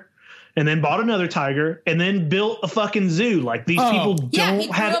tiger and then bought another tiger and then built a fucking zoo. Like these people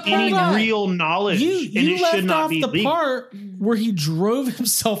don't have any real knowledge. You left off the part where he drove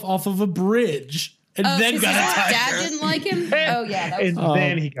himself off of a bridge. And then got a tiger. Dad didn't like him. That was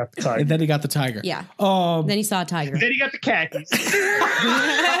then he got the tiger. And then he got the tiger. Yeah. Then he saw a tiger. Then he got the khakis.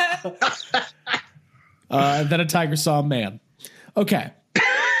 And then a tiger saw a man. Okay.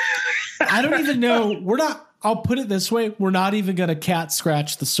 I don't even know. I'll put it this way: we're not even going to cat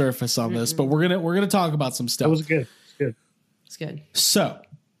scratch the surface on this, but we're gonna talk about some stuff. That was good. It's good. So,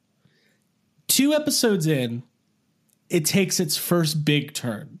 2 episodes in, it takes its first big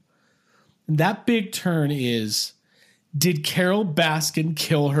turn. That big turn is, did Carol Baskin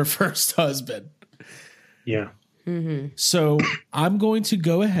kill her first husband? Yeah. Mm-hmm. So I'm going to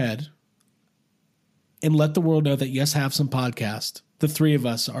go ahead and let the world know that Yes Have Some podcast, the 3 of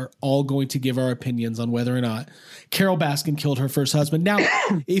us are all going to give our opinions on whether or not Carol Baskin killed her first husband. Now,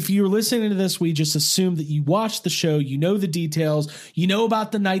 if you're listening to this, we just assume that you watched the show, you know the details, you know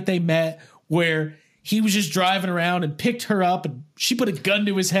about the night they met where he was just driving around and picked her up and she put a gun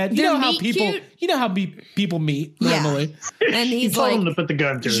to his head. You know how people meet normally. Yeah. And he told him to put the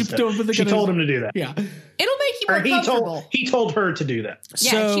gun to his head. She told him to do that. Yeah. It'll make you more comfortable. He told her to do that.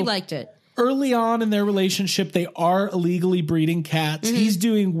 Yeah, so, she liked it. Early on in their relationship, they are illegally breeding cats. Mm-hmm. He's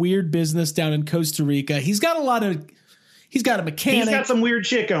doing weird business down in Costa Rica. He's got a mechanic. He's got some weird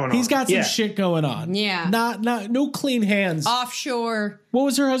shit going on. He's got some shit going on. Yeah. No clean hands. Offshore. What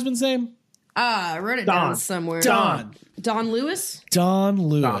was her husband's name? I wrote it down somewhere. Don Lewis? Don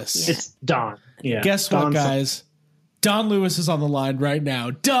Lewis. Yeah. It's Don. Yeah. Guess what, guys? Don Lewis is on the line right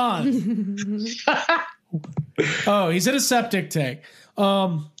now. Don. Oh, he's in a septic tank.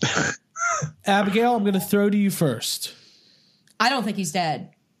 Abigail, I'm going to throw to you first. I don't think he's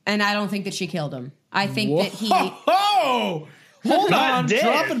dead. And I don't think that she killed him. I think that he... Oh! Hold on.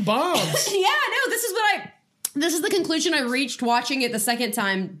 Dropping bombs. Yeah, no, this is the conclusion I reached watching it the second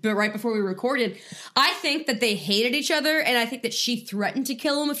time, but right before we recorded. I think that they hated each other, and I think that she threatened to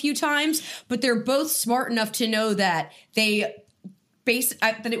kill him a few times, but they're both smart enough to know that that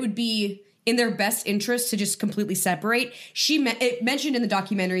it would be in their best interest to just completely separate. It mentioned in the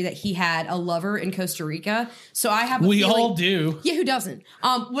documentary that he had a lover in Costa Rica, so I have a feeling, all do. Yeah, who doesn't?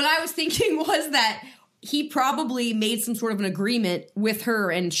 What I was thinking was that he probably made some sort of an agreement with her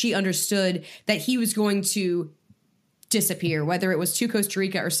and she understood that he was going to disappear, whether it was to Costa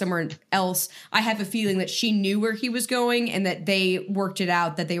Rica or somewhere else. I have a feeling that she knew where he was going and that they worked it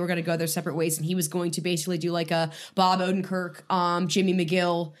out, that they were going to go their separate ways and he was going to basically do like a Bob Odenkirk, Jimmy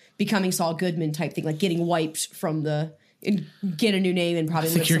McGill becoming Saul Goodman type thing, like getting wiped from and get a new name and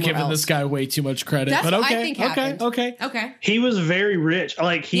probably. I think you're giving this guy way too much credit. That's but what I think happened. Okay. He was very rich.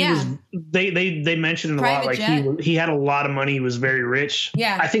 Like he was. They mentioned it a lot. Like he had a lot of money. He was very rich.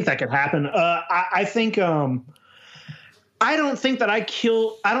 Yeah. I think that could happen. I think. I don't think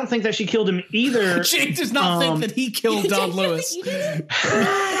that she killed him either. Jake does not think that he killed Don Lewis.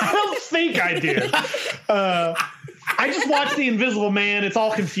 I don't think I did. I just watched The Invisible Man. It's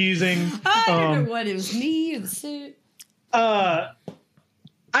all confusing. I don't know what it was. Me or the suit. I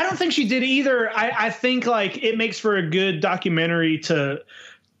don't think she did either. I think like it makes for a good documentary to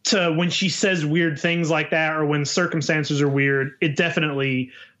when she says weird things like that or when circumstances are weird. It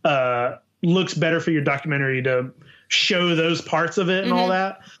definitely looks better for your documentary to show those parts of it and all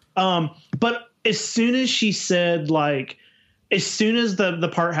that. But as soon as she said like, as soon as the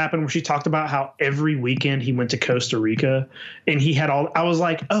part happened where she talked about how every weekend he went to Costa Rica and he had I was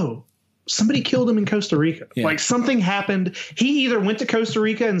like, oh, somebody killed him in Costa Rica. Yeah. Like something happened. He either went to Costa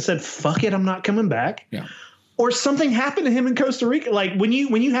Rica and said, fuck it, I'm not coming back. Yeah. Or something happened to him in Costa Rica. Like when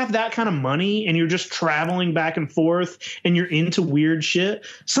you have that kind of money and you're just traveling back and forth and you're into weird shit,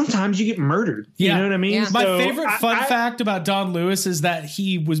 sometimes you get murdered. You know what I mean? Yeah. My favorite fun fact about Don Lewis is that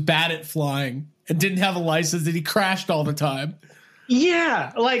he was bad at flying and didn't have a license, that he crashed all the time.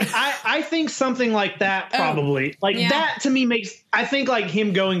 Yeah. Like I think something like that probably that to me I think like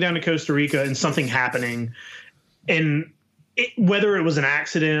him going down to Costa Rica and something happening and whether it was an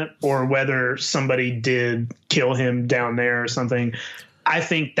accident or whether somebody did kill him down there or something, I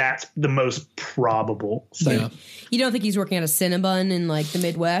think that's the most probable thing. Yeah. You don't think he's working at a Cinnabon in like the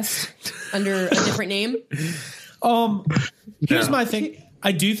Midwest under a different name? Here's my thing.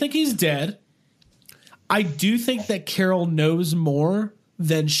 I do think he's dead. I do think that Carol knows more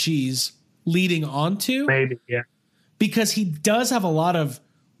than she's leading on to. Maybe, yeah. Because he does have a lot of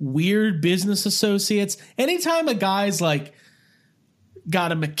weird business associates. Anytime a guy's like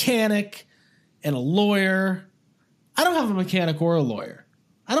got a mechanic and a lawyer, I don't have a mechanic or a lawyer.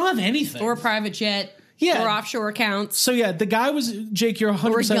 I don't have anything. Or a private jet. Yeah. Or offshore accounts. So yeah, the guy was, Jake, you're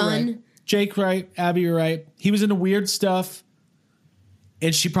 100% right. Jake, right. Abby, you're right. He was into weird stuff.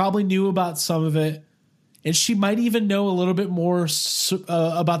 And she probably knew about some of it. And she might even know a little bit more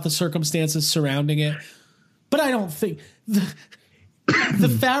about the circumstances surrounding it. But I don't think the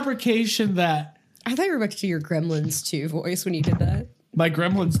fabrication that... I thought you were back to your Gremlins 2 voice when you did that. My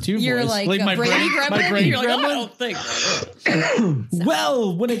Gremlins 2 You're voice. like my Brady Gremlin? My Brady You're like, Gremlin? I don't think.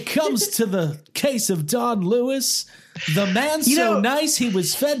 Well, when it comes to the case of Don Lewis, the man's nice he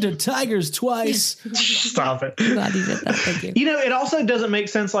was fed to tigers twice. Stop it. Glad you did that. Thank you. You know, it also doesn't make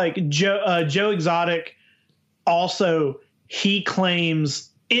sense. Like Joe Exotic, also he claims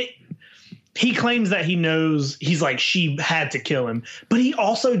that he knows, he's like, she had to kill him, but he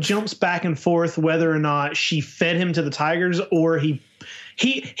also jumps back and forth whether or not she fed him to the tigers or he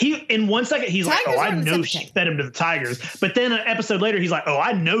in 1 second he's tigers like, oh, I know she fed him to the tigers, but then an episode later he's like, oh,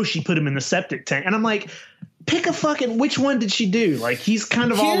 I know she put him in the septic tank, and I'm like, pick a fucking, which one did she do? Like, he's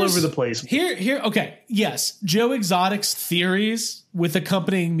kind of all over the place. Okay, yes, Joe Exotic's theories with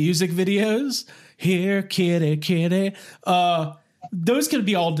accompanying music videos. Here, kitty. Those can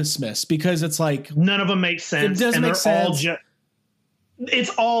be all dismissed because it's like none of them make sense. It doesn't make sense. It's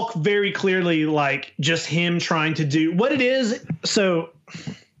all very clearly like just him trying to do what it is. So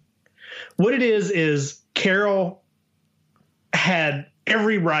what it is Carol had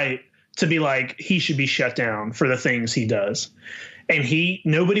every right to be like, he should be shut down for the things he does. And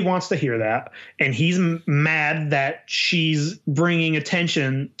nobody wants to hear that. And he's mad that she's bringing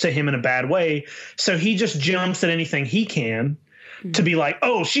attention to him in a bad way. So he just jumps at anything he can to be like,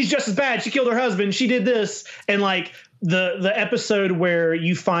 oh, she's just as bad. She killed her husband. She did this. And like the episode where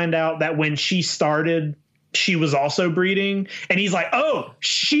you find out that when she started, she was also breeding. And he's like, oh,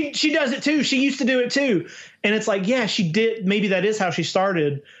 she does it too. She used to do it too. And it's like, yeah, she did. Maybe that is how she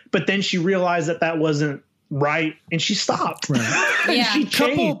started. But then she realized that wasn't right. And she stopped. Right. Yeah. She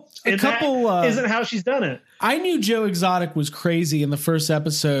changed. That isn't how she's done it. I knew Joe Exotic was crazy in the first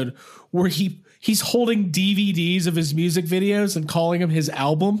episode where he's holding DVDs of his music videos and calling them his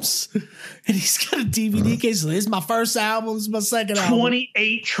albums. And he's got a DVD case. This is my first album. This is my second album.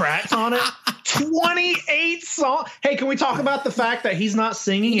 28 tracks on it. 28 songs. Hey, can we talk about the fact that he's not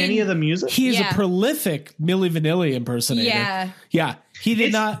singing any of the music? He is a prolific Milli Vanilli impersonator. Yeah. He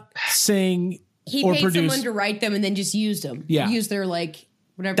did not sing he or paid produce. someone to write them and then just used them. Yeah. Use their like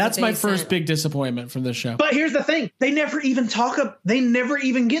whatever. That's my first big disappointment from this show. But here's the thing. They never even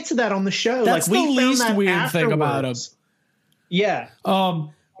get to that on the show. That's like, the least weird thing about him. Yeah.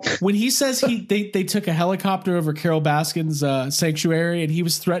 When he says they took a helicopter over Carol Baskin's sanctuary and he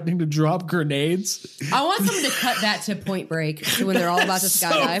was threatening to drop grenades. I want someone to cut that to Point Break when they're all about to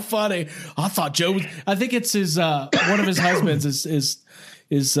skydive. So funny. I thought Joe was, I think it's his one of his husbands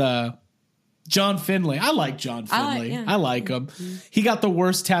is John Finlay. I like John Finlay. I like him. He got the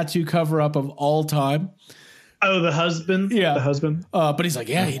worst tattoo cover up of all time. Oh, the husband? Yeah. The husband. But he's like,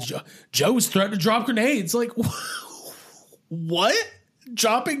 Joe was threatening to drop grenades. Like, what?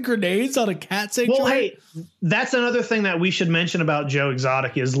 Dropping grenades on a cat sanctuary? Well, hey, that's another thing that we should mention about Joe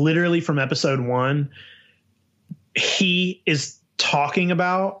Exotic is literally from episode 1, he is talking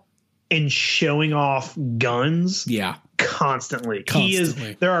about and showing off guns. Yeah. Constantly.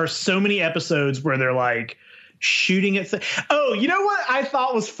 There are so many episodes where they're like shooting at oh, you know what I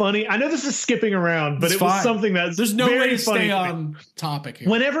thought was funny? I know this is skipping around, but was something that's there's no way to funny. Stay on topic here.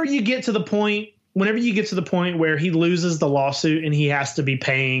 Whenever you get to the point where he loses the lawsuit and he has to be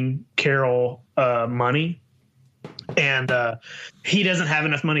paying Carol money, and he doesn't have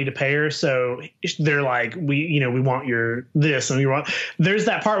enough money to pay her, so they're like, we want your this, and there's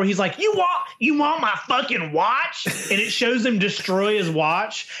that part where he's like, you want my fucking watch, and it shows him destroy his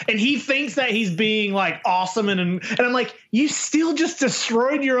watch, and he thinks that he's being like awesome, and I'm like, you still just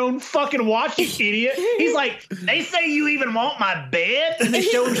destroyed your own fucking watch, you idiot. He's like, they say you even want my bed, and they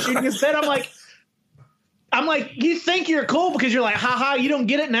show him shooting his bed. I'm like, you think you're cool because you're like, haha, you don't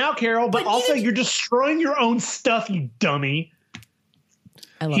get it now, Carol, but also you're destroying your own stuff, you dummy.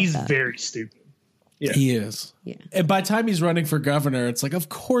 He's very stupid. Yeah. He is. Yeah. And by the time he's running for governor, it's like, of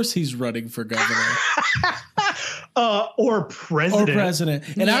course he's running for governor. Or president.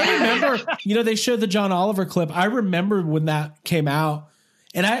 And I remember, they showed the John Oliver clip. I remember when that came out,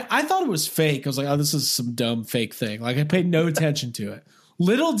 and I thought it was fake. I was like, oh, this is some dumb fake thing. Like, I paid no attention to it.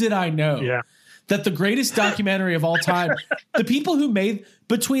 Little did I know that the greatest documentary of all time, the people who made,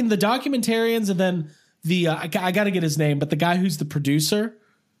 between the documentarians and then the, I got to get his name, but the guy who's the producer,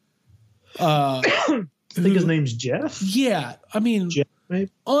 I think his name's Jeff. Yeah, I mean, Jeff,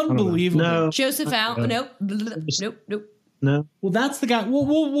 maybe? Unbelievable. No. Joseph Al. Nope. No. Well, that's the guy.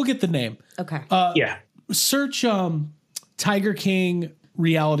 We'll get the name. Okay. Yeah. Search Tiger King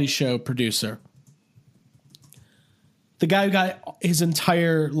reality show producer. The guy who got his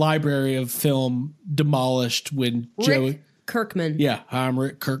entire library of film demolished when Rick Kirkman. Yeah, I'm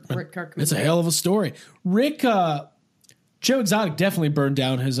Rick Kirkman. Rick Kirkman. It's a hell of a story. Joe Exotic definitely burned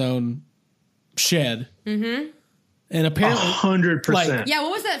down his own shed. Mm-hmm. And apparently 100%. Yeah,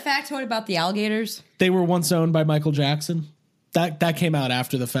 what was that factoid about the alligators? They were once owned by Michael Jackson. That came out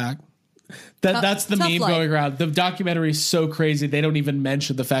after the fact. That's the meme going around. The documentary is so crazy they don't even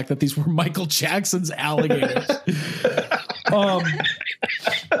mention the fact that these were Michael Jackson's alligators.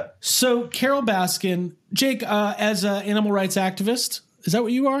 So Carole Baskin, Jake, as an animal rights activist, is that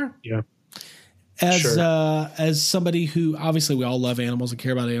what you are? Yeah. As somebody who, obviously we all love animals and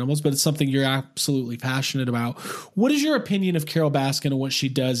care about animals, but it's something you're absolutely passionate about. What is your opinion of Carole Baskin and what she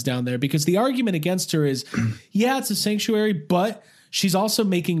does down there? Because the argument against her is, yeah, it's a sanctuary, but she's also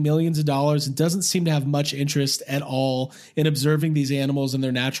making millions of dollars and doesn't seem to have much interest at all in observing these animals in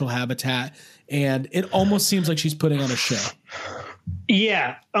their natural habitat. And it almost seems like she's putting on a show.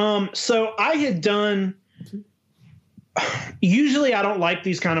 Yeah. So I had done... Usually I don't like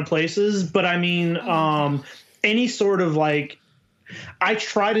these kind of places, but I mean, any sort of like, I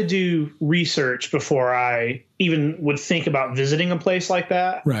try to do research before I even would think about visiting a place like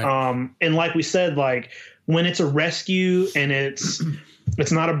that. Right. And like we said, like when it's a rescue and it's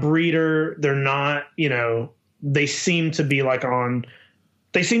not a breeder, they're not, they seem to be like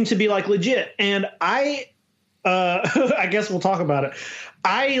legit. And I guess we'll talk about it.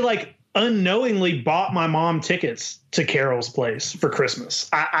 I like unknowingly bought my mom tickets to Carole's place for Christmas.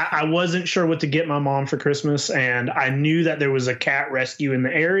 I wasn't sure what to get my mom for Christmas, and I knew that there was a cat rescue in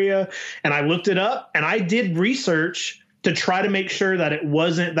the area, and I looked it up, and I did research to try to make sure that it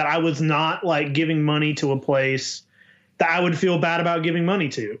wasn't, that I was not like giving money to a place that I would feel bad about giving money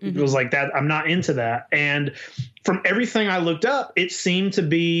to. Mm-hmm. It was like that. I'm not into that. And from everything I looked up, it seemed to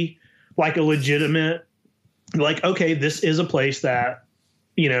be like a legitimate, like, okay, this is a place that,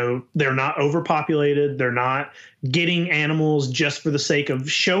 they're not overpopulated. They're not getting animals just for the sake of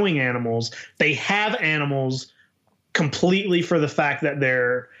showing animals. They have animals completely for the fact that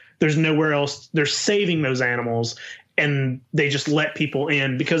there's nowhere else. They're saving those animals, and they just let people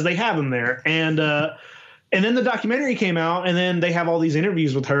in because they have them there. And then the documentary came out, and then they have all these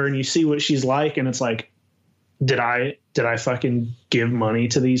interviews with her, and you see what she's like, and it's like, did I fucking give money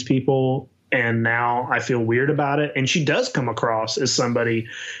to these people? And now I feel weird about it. And she does come across as somebody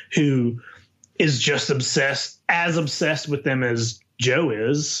who is just obsessed with them as Joe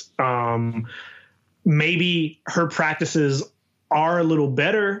is. Maybe her practices are a little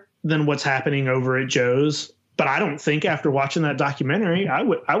better than what's happening over at Joe's, but I don't think after watching that documentary, I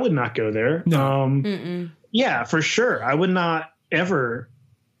would not go there. No. Yeah, for sure. I would not ever.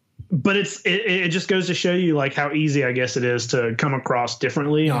 But it just goes to show you like how easy I guess it is to come across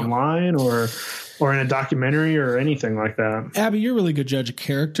differently online or in a documentary or anything like that. Abby, you're a really good judge of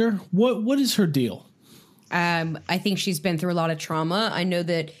character. What is her deal? I think she's been through a lot of trauma. I know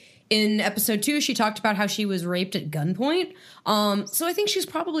that in episode 2, she talked about how she was raped at gunpoint. So I think she's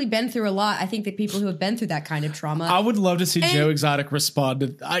probably been through a lot. I think that people who have been through that kind of trauma. I would love to see Joe Exotic respond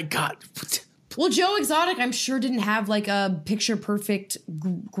to, Well, Joe Exotic, I'm sure, didn't have like a picture perfect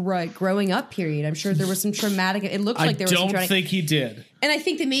growing up period. I'm sure there was some traumatic. It looked like there was some traumatic. I don't think he did. And I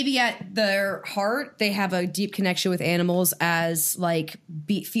think that maybe at their heart, they have a deep connection with animals as like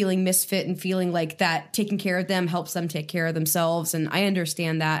feeling misfit and feeling like that taking care of them helps them take care of themselves. And I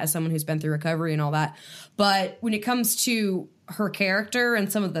understand that as someone who's been through recovery and all that. But when it comes to her character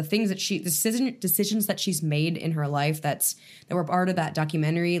and some of the things that decisions that she's made in her life that were part of that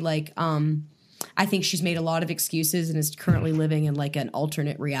documentary, like, I think she's made a lot of excuses and is currently living in like an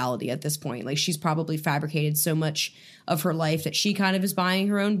alternate reality at this point. Like she's probably fabricated so much of her life that she kind of is buying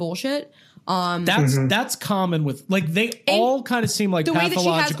her own bullshit. That's common with like they all kind of seem like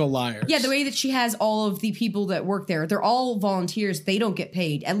pathological liars. Yeah, the way that she has all of the people that work there, they're all volunteers. They don't get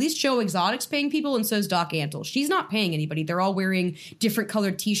paid. At least Joe Exotic's paying people, and so is Doc Antle. She's not paying anybody. They're all wearing different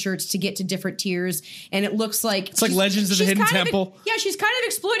colored T-shirts to get to different tiers, and it looks like it's like Legends of the Hidden Temple. She's kind of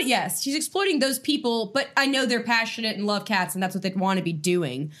exploiting. Yes, she's exploiting those people. But I know they're passionate and love cats, and that's what they'd want to be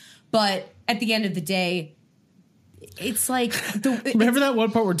doing. But at the end of the day, it's like remember that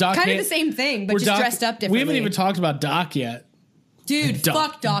one part where Doc kind of the same thing, but just dressed up differently. We haven't even talked about Doc yet, dude.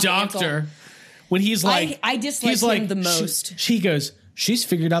 Fuck Doc Doctor. When he's like, I dislike him the most. She goes, she's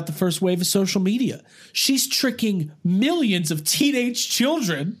figured out the first wave of social media. She's tricking millions of teenage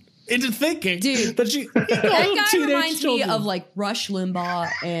children into thinking, dude. That she that guy reminds me of like Rush Limbaugh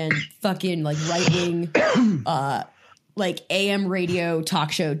and fucking like right wing, like AM radio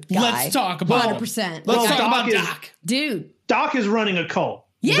talk show guy. Let's talk about 100%. Let's talk about Doc, dude. Doc is running a cult.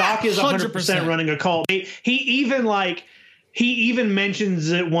 Yeah, Doc is 100% running a cult. He even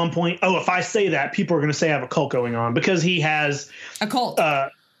mentions at one point, oh, if I say that, people are going to say I have a cult going on, because he has a cult.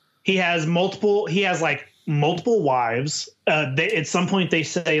 He has multiple wives. At some point they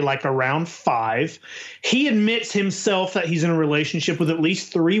say like around 5. He admits himself that he's in a relationship with at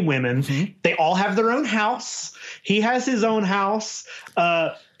least 3 women. Mm-hmm. They all have their own house. He has his own house.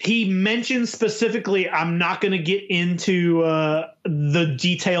 He mentions specifically, I'm not going to get into the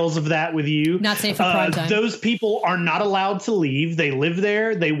details of that with you. Not safe for prime time. Those people are not allowed to leave. They live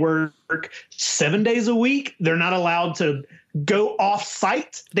there. They work 7 days a week. They're not allowed to go off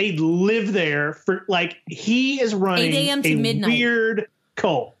site. They live there for like, he is running 8 a.m. to midnight. Weird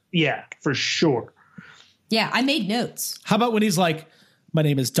cult. Yeah, for sure. Yeah, I made notes. How about when he's like, my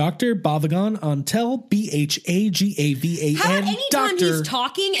name is Dr. Bhagavan Antel, Bhagavan. How about anytime he's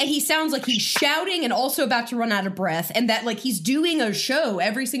talking and he sounds like he's shouting and also about to run out of breath, and that like he's doing a show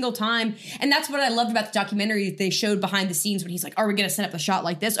every single time. And that's what I loved about the documentary that they showed behind the scenes when he's like, are we going to set up a shot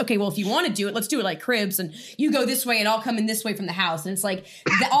like this? Okay, well, if you want to do it, let's do it like Cribs, and you go this way and I'll come in this way from the house. And it's like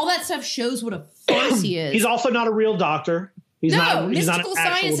all that stuff shows what a farce he is. He's also not a real doctor. He's not mystical an actual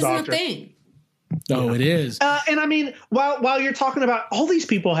science doctor. isn't a thing. Oh, it is. And I mean, while you're talking about all these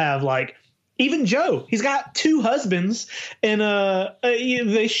people have like, even Joe, he's got 2 husbands, and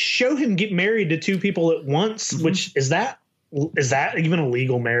they show him get married to 2 people at once, which is that even a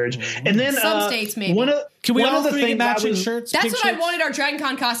legal marriage? And then some states maybe. Can we all 3 matching shirts? That's what I wanted our Dragon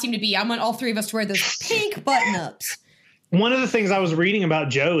Con costume to be. I want all 3 of us to wear those pink button ups. One of the things I was reading about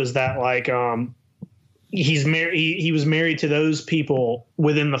Joe is that like he's married. He was married to those people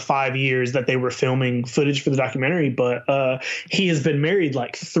within the 5 years that they were filming footage for the documentary. But he has been married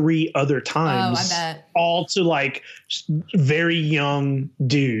like 3 other times. Oh, I bet. All to like very young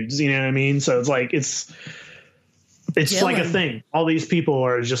dudes. You know what I mean? So it's like it's like a thing. All these people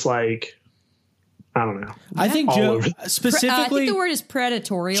are just like, I don't know. I think Joe specifically. I think the word is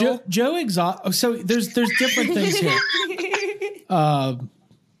predatorial. Joe Exotic. So there's different things here.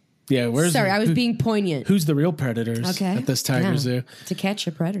 Yeah, I was being poignant. Who's the real predators at this tiger zoo? To catch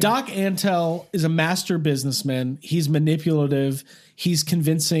a predator. Doc Antel is a master businessman. He's manipulative. He's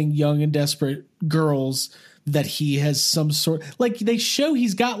convincing young and desperate girls that he has some sort, like they show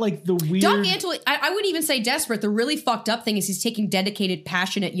he's got like the weird. Doc Antel, I wouldn't even say desperate. The really fucked up thing is he's taking dedicated,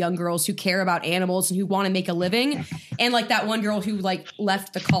 passionate young girls who care about animals and who want to make a living, and like that one girl who like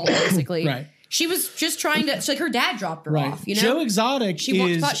left the cult basically. Right. She was just trying to, like her dad dropped her off, you know? Joe Exotic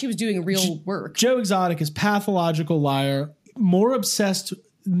thought she was doing real work. Joe Exotic is pathological liar, more obsessed,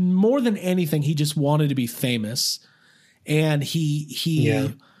 more than anything, he just wanted to be famous. And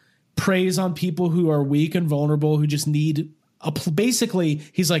he preys on people who are weak and vulnerable, who just need basically,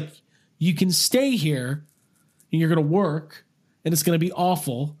 he's like, you can stay here and you're going to work and it's going to be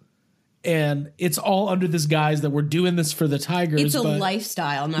awful. And it's all under this guise that we're doing this for the tigers. It's a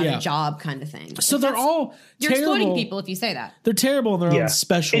lifestyle, not a job kind of thing. So they're all you're terrible. Exploiting people if you say that. They're terrible in their own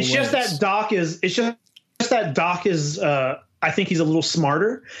special ways. It's just that Doc is I think he's a little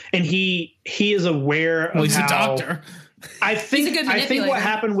smarter, and he is aware of he's a doctor. I think what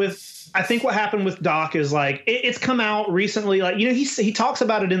happened with Doc is like it's come out recently. Like, you know, he talks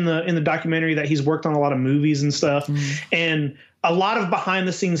about it in the documentary that he's worked on a lot of movies and stuff, and a lot of behind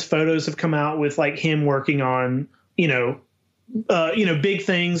the scenes photos have come out with like him working on big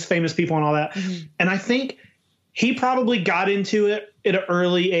things, famous people, and all that. Mm-hmm. And I think he probably got into it at an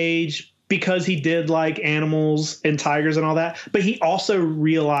early age because he did like animals and tigers and all that. But he also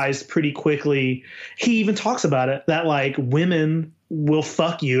realized pretty quickly, he even talks about it, that like women will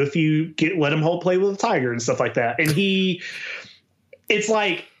fuck you if you let them play with a tiger and stuff like that. And it's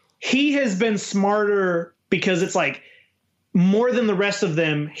like he has been smarter because it's like, more than the rest of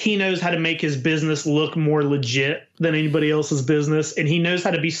them, he knows how to make his business look more legit than anybody else's business, and he knows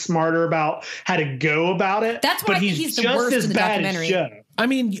how to be smarter about how to go about it. That's why I think he's the worst in the documentary. I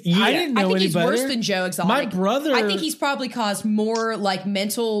mean, I didn't know any better. He's worse than Joe Exotic. My brother, I think he's probably caused more like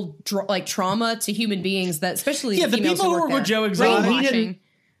mental trauma to human beings, that especially the people who were Joe Exotic.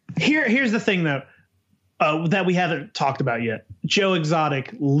 Here's the thing though. That we haven't talked about yet. Joe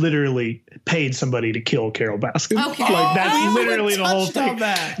Exotic literally paid somebody to kill Carol Baskin. Okay. Like that's literally the whole thing.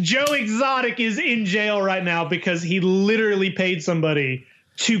 Joe Exotic is in jail right now because he literally paid somebody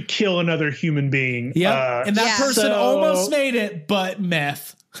to kill another human being. Yeah, and that person almost made it, but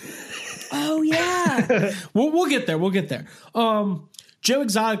meth. Oh yeah. We'll get there. Joe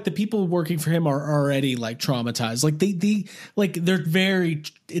Exotic, the people working for him are already like traumatized. Like they're very,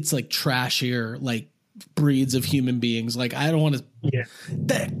 it's like trashier, like breeds of human beings. Like I don't want to. Yeah.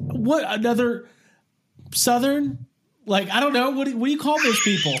 What another Southern? Like I don't know. What do you call those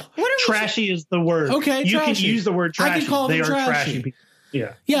people? Trashy is the word. Okay, you trashy. can use the word trashy. I can call them they trashy. are trashy people.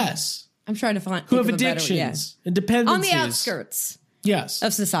 Yeah. Yes. I'm trying to find who have addictions and dependencies on the outskirts. Yes,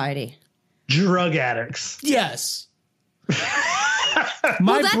 of society. Drug addicts. Yes.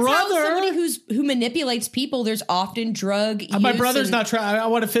 My that's brother, how somebody who manipulates people. There's often drug. My brother's not. I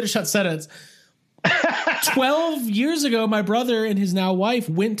want to finish that sentence. 12 years ago, my brother and his now wife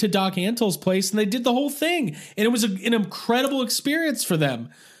went to Doc Antle's place and they did the whole thing, and it was an incredible experience for them.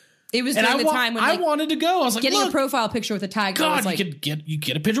 It was during the time when I wanted to go. I was like, getting a profile picture with a tiger. God, like, you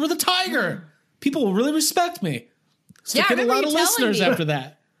get a picture with a tiger. People will really respect me. So get a lot of listeners after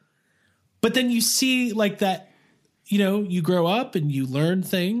that. But then you see like that. You know, you grow up and you learn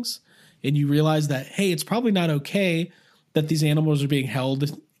things and you realize that, hey, it's probably not okay that these animals are being held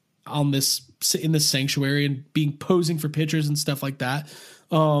in this sanctuary and being posing for pictures and stuff like that.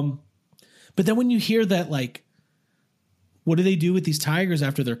 But then when you hear that, like, what do they do with these tigers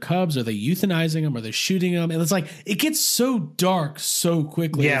after they're cubs? Are they euthanizing them? Are they shooting them? And it's like, it gets so dark so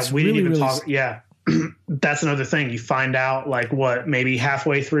quickly. Yeah, we didn't even talk. Yeah. That's another thing. You find out like what, maybe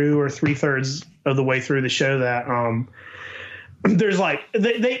halfway through or 3/3 of the way through the show that there's like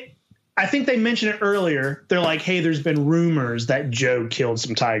I think they mentioned it earlier. They're like, hey, there's been rumors that Joe killed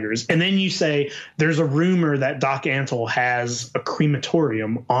some tigers. And then you say there's a rumor that Doc Antle has a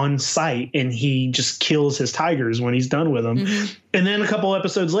crematorium on site and he just kills his tigers when he's done with them. Mm-hmm. And then a couple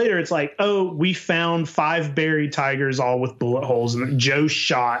episodes later, it's like, oh, we found 5 buried tigers all with bullet holes and Joe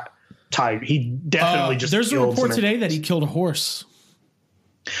shot tiger. He definitely just there's a report today that he killed a horse.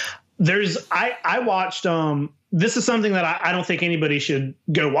 I watched this is something that I don't think anybody should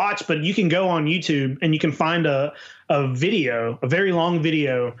go watch, but you can go on YouTube and you can find a video, a very long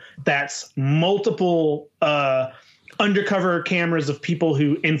video that's multiple undercover cameras of people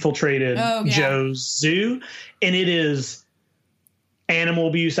who infiltrated Joe's zoo, and it is animal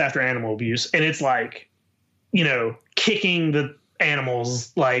abuse after animal abuse, and it's like, you know, kicking the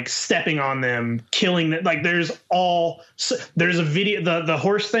animals, like stepping on them, killing them. Like there's a video, the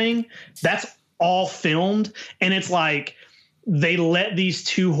horse thing, that's all filmed, and it's like they let these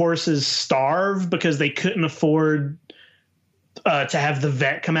 2 horses starve because they couldn't afford to have the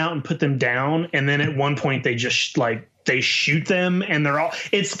vet come out and put them down, and then at one point they just they shoot them, and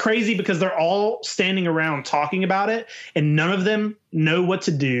it's crazy because they're all standing around talking about it and none of them know what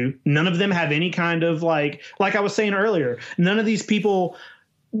to do. None of them have any kind of like I was saying earlier, none of these people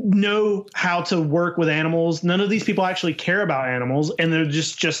know how to work with animals. None of these people actually care about animals, and they're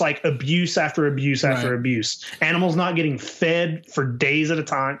just like abuse after abuse after abuse. Animals not getting fed for days at a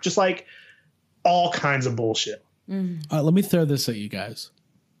time, just like all kinds of bullshit. Let me throw this at you guys.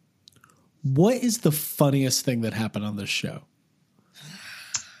 What is the funniest thing that happened on this show?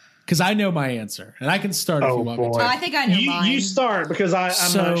 Because I know my answer, and I can start if you want me to. I think I know mine. You start, because I'm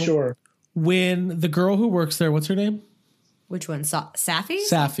not sure. When the girl who works there, what's her name? Which one? Safi?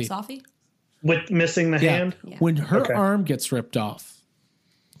 Safi. With missing the hand? Yeah. When her arm gets ripped off,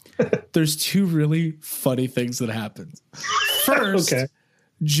 there's 2 really funny things that happen. First,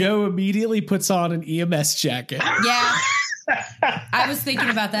 Joe immediately puts on an EMS jacket. Yeah. I was thinking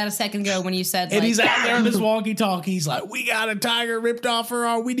about that a second ago when you said, and he's out there on his walkie-talkie. He's like, "We got a tiger ripped off her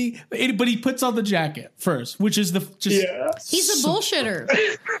arm. We need," but he puts on the jacket first, which is he's a bullshitter.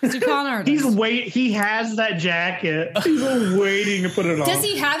 He's a con artist. He has that jacket. He's waiting to put it on. Does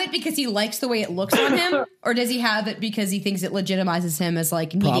he have it because he likes the way it looks on him, or does he have it because he thinks it legitimizes him as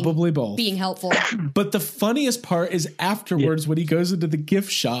like probably both, being helpful? But the funniest part is afterwards when he goes into the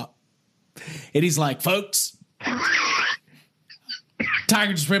gift shop, and he's like, "Folks,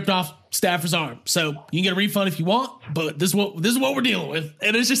 tiger just ripped off Stafford's arm, so you can get a refund if you want, but this is what we're dealing with."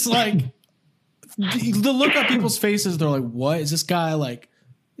 And it's just like the look on people's faces. They're like, "What is this guy like?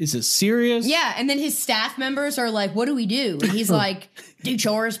 Is this serious?" Yeah, and then his staff members are like, "What do we do?" And he's like, "Do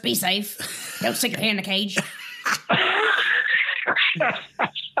chores, be safe, don't stick your hand in the cage."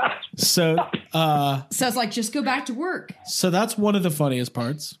 So it's like, just go back to work. So that's one of the funniest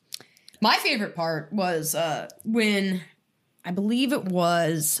parts. My favorite part was when, I believe it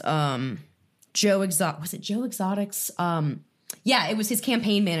was Joe Exotic. Was it Joe Exotic's? Yeah, it was his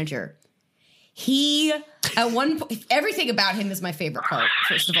campaign manager. He, at one point, everything about him is my favorite part,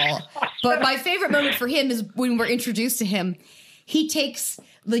 first of all. But my favorite moment for him is when we're introduced to him. He takes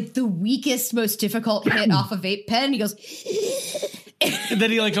like the weakest, most difficult hit off a vape pen. And he goes, and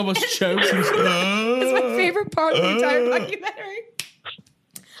then he like almost chokes. It's my favorite part of the entire documentary.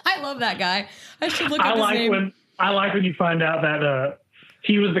 love that guy. I should look up his name. I like when you find out that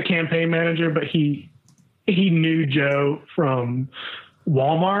he was the campaign manager, but he knew Joe from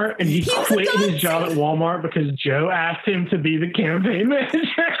Walmart, and he quit his job at Walmart because Joe asked him to be the campaign manager. And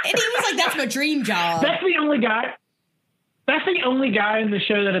he was like, "That's my dream job." That's the only guy. That's the only guy in the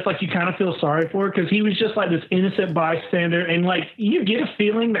show that it's like you kind of feel sorry for, because he was just like this innocent bystander, and like you get a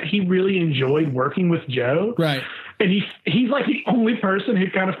feeling that he really enjoyed working with Joe. Right. And he's like the only person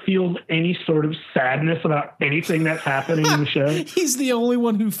who kind of feels any sort of sadness about anything that's happening in the show. He's the only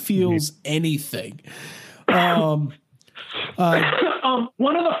one who feels anything. One of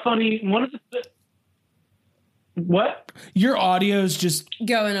the what? Your audio's just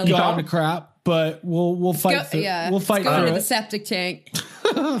going to crap, but we'll fight through. Yeah, we'll fight through it. The septic tank.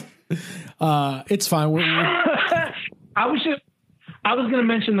 It's fine. I was going to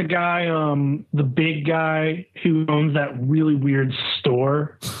mention the guy, the big guy who owns that really weird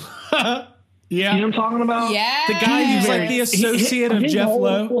store. Yeah. You know what I'm talking about? Yeah. The guy who's like the associate of Jeff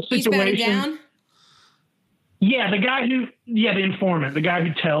Lowe. He's better down? Yeah, the informant, the guy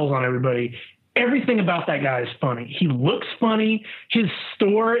who tells on everybody. Everything about that guy is funny. He looks funny. His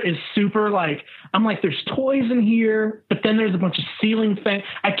store is super like, I'm like, there's toys in here, but then there's a bunch of ceiling things.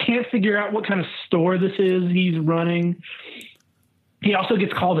 I can't figure out what kind of store this is he's running. He also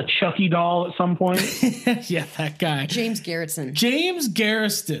gets called a Chucky doll at some point. Yeah, that guy. James Garretson.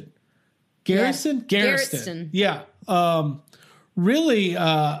 Garretson. Yeah. Really,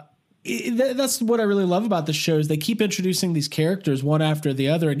 that's what I really love about the show is they keep introducing these characters one after the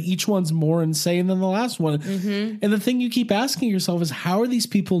other, and each one's more insane than the last one. Mm-hmm. And the thing you keep asking yourself is, how are these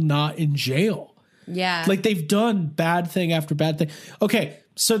people not in jail? Yeah. Like they've done bad thing after bad thing. Okay,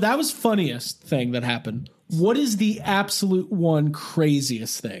 so that was funniest thing that happened. What is the absolute one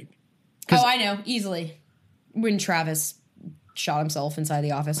craziest thing? Oh, I know. Easily. When Travis shot himself inside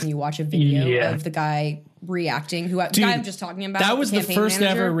the office and you watch a video of the guy reacting, the guy I'm just talking about. That was the first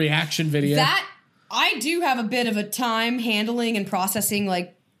ever reaction video. That, I do have a bit of a time handling and processing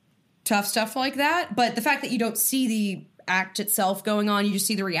like tough stuff like that. But the fact that you don't see the act itself going on, you just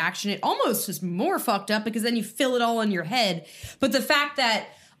see the reaction, it almost is more fucked up because then you fill it all in your head. But the fact that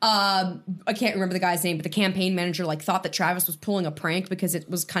I can't remember the guy's name, but the campaign manager like thought that Travis was pulling a prank because it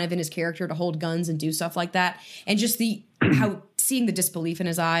was kind of in his character to hold guns and do stuff like that. And just how seeing the disbelief in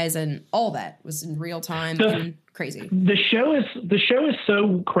his eyes and all that was in real time and crazy. The show is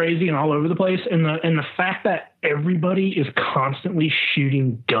so crazy and all over the place. And the fact that everybody is constantly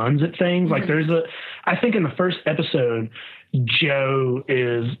shooting guns at things. Like I think in the first episode, there's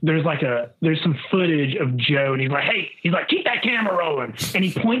some footage of Joe and he's like, keep that camera rolling. And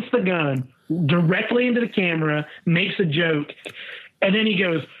he points the gun directly into the camera, makes a joke. And then he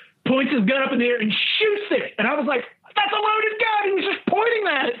points his gun up in the air and shoots it. And I was like, that's a loaded gun. He was just pointing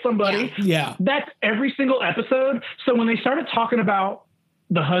that at somebody. Yeah. That's every single episode. So when they started talking about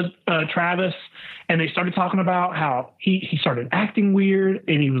Travis, and they started talking about how he started acting weird,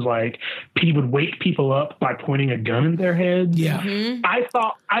 and he was like, he would wake people up by pointing a gun in their heads. Yeah. Mm-hmm.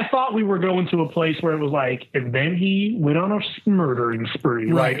 I thought we were going to a place where it was like, and then he went on a murdering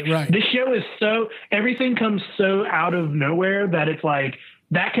spree. Right. This show is everything comes so out of nowhere that it's like,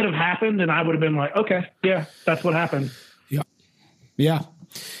 that could have happened, and I would have been like, okay, yeah, that's what happened. Yeah.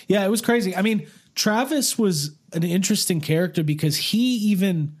 It was crazy. I mean, Travis was an interesting character because he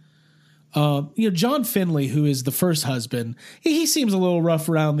even, John Finley, who is the first husband, he seems a little rough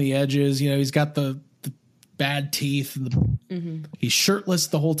around the edges. He's got the bad teeth and he's shirtless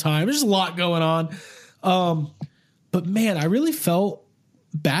the whole time. There's a lot going on. But man, I really felt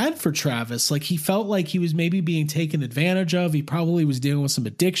bad for Travis. Like he felt like he was maybe being taken advantage of. He probably was dealing with some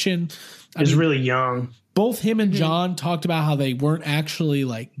addiction. He's really young. Both him and John talked about how they weren't actually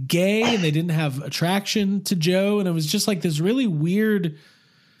like gay and they didn't have attraction to Joe. And it was just like this really weird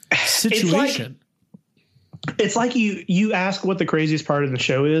situation. It's like you ask what the craziest part of the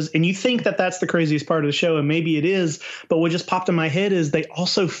show is, and you think that that's the craziest part of the show, and maybe it is, but what just popped in my head is they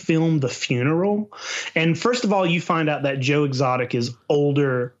also filmed the funeral. And first of all, you find out that Joe Exotic is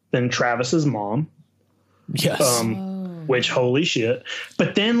older than Travis's mom. Yes. Which, holy shit.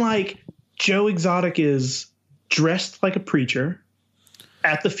 But then, like, Joe Exotic is dressed like a preacher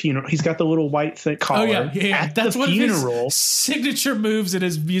at the funeral. He's got the little white thick collar. Oh yeah. At that's the one funeral. Of his signature moves in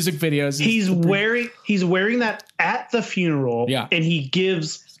his music videos. He's wearing that at the funeral. Yeah. And he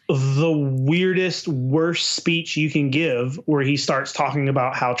gives the weirdest, worst speech you can give, where he starts talking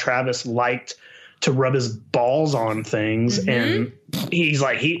about how Travis liked to rub his balls on things. And he's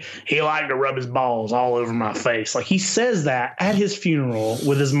like, he liked to rub his balls all over my face. Like, he says that at his funeral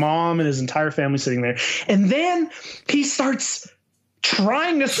with his mom and his entire family sitting there. And then he starts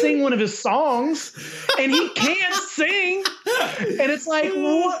trying to sing one of his songs and he can't sing. And it's like,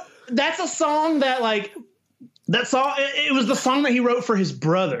 what? That's a song that like, that song, it was the song that he wrote for his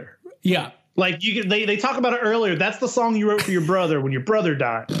brother. Yeah. Like they talk about it earlier. That's the song you wrote for your brother when your brother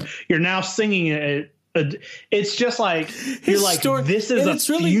died. You're now singing it. It's just like, you're like, this is a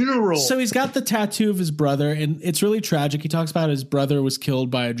funeral. So he's got the tattoo of his brother, and it's really tragic. He talks about his brother was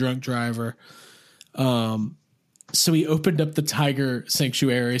killed by a drunk driver. So he opened up the tiger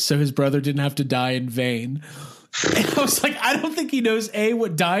sanctuary so his brother didn't have to die in vain. And I was like, I don't think he knows A,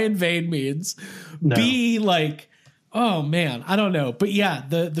 what die in vain means. No. B, like, oh man, I don't know. But yeah,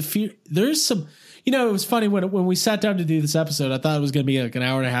 the fear, there's some, you know, it was funny when we sat down to do this episode, I thought it was going to be like an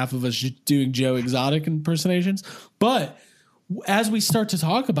hour and a half of us just doing Joe Exotic impersonations. But as we start to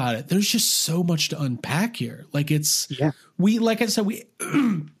talk about it, there's just so much to unpack here. Like like I said,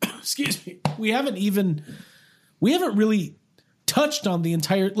 excuse me, we haven't really touched on the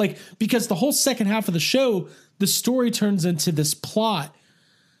entire, like, because the whole second half of the show, the story turns into this plot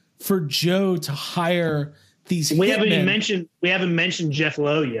for Joe to hire these we hitmen. haven't mentioned Jeff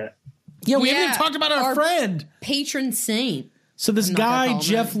Lowe yet. Yeah, we haven't even talked about our friend. Patron saint. So this guy,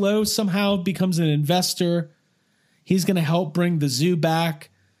 Jeff Lowe, somehow becomes an investor. He's going to help bring the zoo back.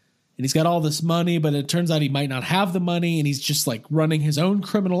 And he's got all this money, but it turns out he might not have the money. And he's just like running his own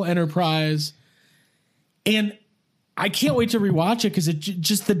criminal enterprise. And I can't wait to rewatch it because it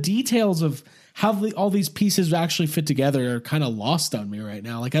just the details of how all these pieces actually fit together are kind of lost on me right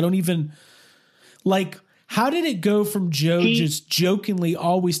now. Like, I don't even, like, how did it go from Joe just jokingly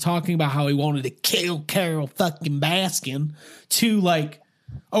always talking about how he wanted to kill Carol fucking Baskin to like,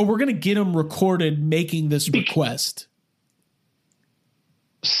 oh, we're going to get him recorded making this request?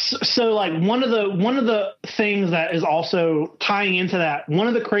 So like one of the things that is also tying into that, one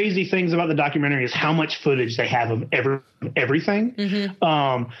of the crazy things about the documentary is how much footage they have of everything.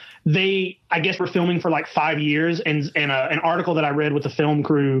 Mm-hmm. They, I guess, were filming for like 5 years, and an article that I read with the film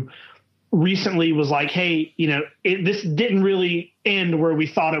crew recently was like, hey, you know, this didn't really end where we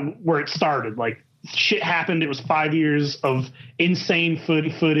thought where it started. Like, shit happened. It was 5 years of insane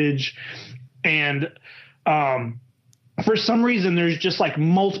footage, and for some reason, there's just like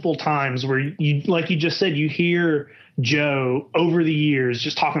multiple times where you, like you just said, you hear Joe over the years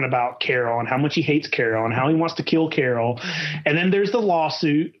just talking about Carol and how much he hates Carol and how he wants to kill Carol. Mm-hmm. And then there's the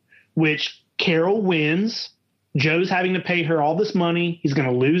lawsuit, which Carol wins. Joe's having to pay her all this money. He's going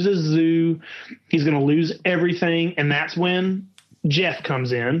to lose his zoo. He's going to lose everything. And that's when Jeff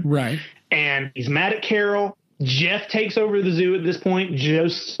comes in. Right. And he's mad at Carol. Jeff takes over the zoo at this point.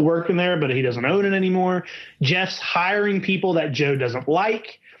 Joe's working there, but he doesn't own it anymore. Jeff's hiring people that Joe doesn't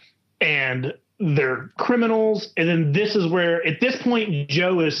like, and they're criminals. And then this is where, at this point,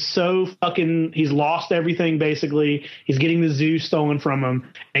 Joe is so fucking, he's lost everything, basically. He's getting the zoo stolen from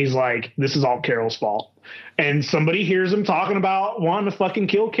him. And he's like, this is all Carol's fault. And somebody hears him talking about wanting to fucking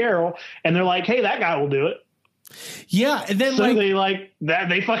kill Carol. And they're like, hey, that guy will do it. Yeah, and then so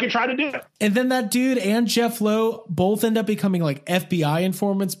they fucking try to do it. And then that dude and Jeff Lowe both end up becoming like FBI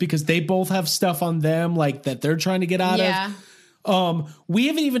informants because they both have stuff on them like that they're trying to get out of. We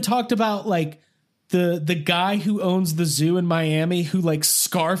haven't even talked about like the guy who owns the zoo in Miami who like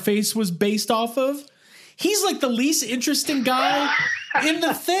Scarface was based off of. He's like the least interesting guy in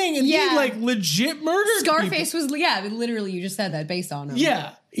the thing, and he like legit murdered Scarface people. was literally, you just said that, based on him.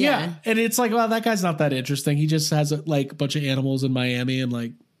 Yeah. And it's like, well, that guy's not that interesting. He just has like a bunch of animals in Miami, and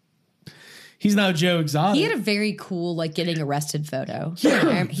like he's not Joe Exotic. He had a very cool like getting arrested photo.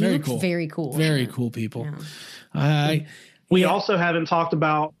 Yeah, he looked very cool. Very cool people. Yeah. We also haven't talked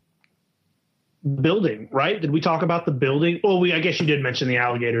about building, right? Did we talk about the building? Well, I guess you did mention the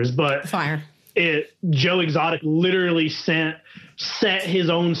alligators, but fire. Joe Exotic literally set his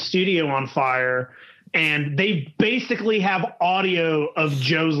own studio on fire, and they basically have audio of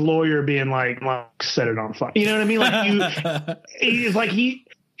Joe's lawyer being like set it on fire. You know what I mean? Like it's like he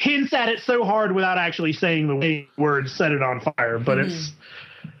hints at it so hard without actually saying the word set it on fire, but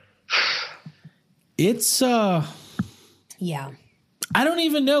it's yeah. I don't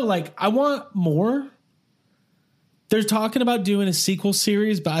even know. Like, I want more. They're talking about doing a sequel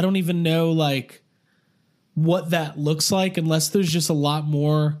series, but I don't even know like what that looks like unless there's just a lot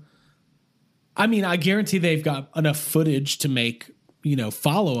more. I mean, I guarantee they've got enough footage to make, you know,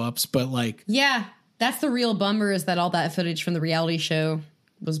 follow-ups, but like, yeah, that's the real bummer, is that all that footage from the reality show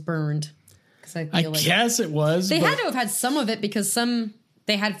was burned. I guess it was. They had to have had some of it because some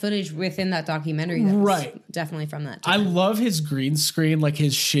they had footage within that documentary that was definitely from that time. I love his green screen, like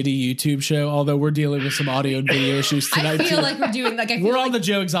his shitty YouTube show, although we're dealing with some audio and video issues tonight. I feel like we're doing we're on the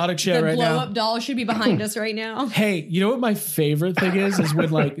Joe Exotic show right now. The blow-up doll should be behind us right now. Hey, you know what my favorite thing is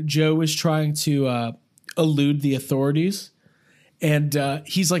when like Joe was trying to elude the authorities, and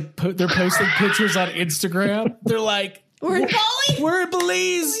he's like, they're posting pictures on Instagram. They're like, we're in Bali? We're in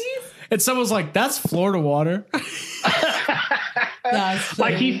Belize. And someone's like, that's Florida water.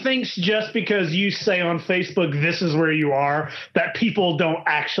 Like he thinks just because you say on Facebook, this is where you are, that people don't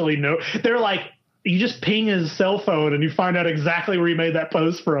actually know. They're like, you just ping his cell phone and you find out exactly where he made that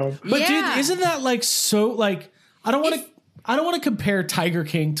post from. But dude, isn't that like so like, I don't want to compare Tiger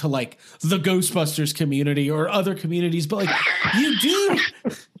King to like the Ghostbusters community or other communities, but like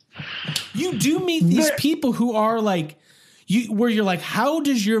you do meet these people who are like, where you're like, how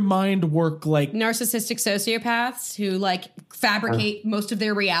does your mind work? Like narcissistic sociopaths who like fabricate most of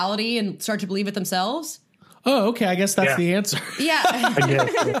their reality and start to believe it themselves. Oh, okay. I guess that's the answer. Yeah. I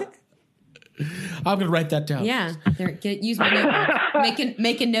guess. I'm gonna write that down. Yeah. Use my notebook.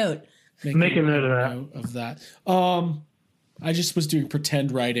 Make a note. Make a note of that. I just was doing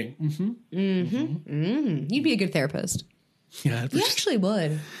pretend writing. You'd be a good therapist. Yeah, you actually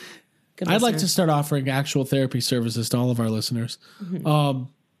would. I'd like to start offering actual therapy services to all of our listeners. So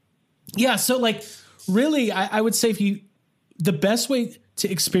like really, I would say the best way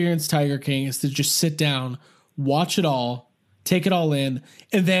to experience Tiger King is to just sit down, watch it all, take it all in,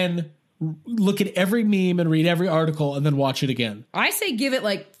 and then look at every meme and read every article and then watch it again. I say give it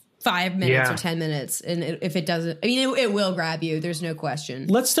like 5 minutes or 10 minutes. And if it doesn't, I mean, it will grab you. There's no question.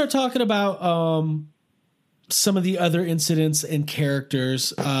 Let's start talking about some of the other incidents and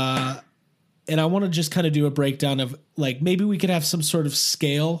characters. And I want to just kind of do a breakdown of like, maybe we could have some sort of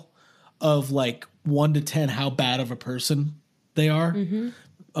scale of like 1 to 10, how bad of a person they are.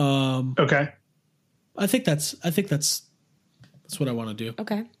 Okay. I think that's what I want to do.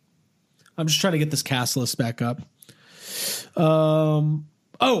 Okay. I'm just trying to get this cast list back up.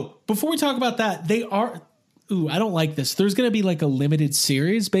 Before we talk about that, I don't like this. There's going to be like a limited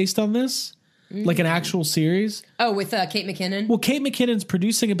series based on this. Like an actual series. Oh, with Kate McKinnon? Well, Kate McKinnon's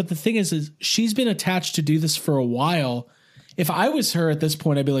producing it, but the thing is she's been attached to do this for a while. If I was her at this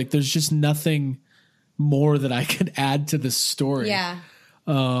point, I'd be like, there's just nothing more that I could add to this story. Yeah.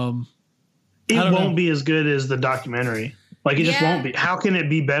 It won't be as good as the documentary. Like, it just won't be. How can it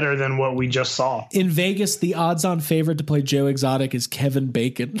be better than what we just saw? In Vegas, the odds-on favorite to play Joe Exotic is Kevin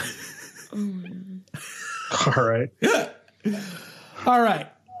Bacon. All right. All right.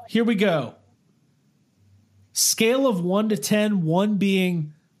 Here we go. Scale of 1 to 10, 1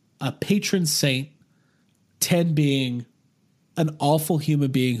 being a patron saint, 10 being an awful human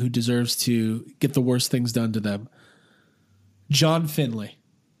being who deserves to get the worst things done to them. John Finlay.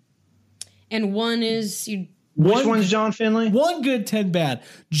 And 1 is... Which one's John Finlay? 1 good, 10 bad.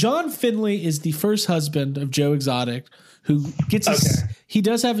 John Finlay is the first husband of Joe Exotic, who gets he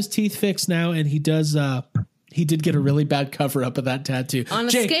does have his teeth fixed now, and he does... he did get a really bad cover-up of that tattoo. On a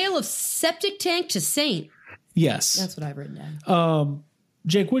scale of septic tank to saint. Yes. That's what I've written down.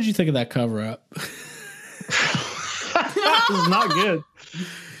 Jake, what did you think of that cover-up? It was not good.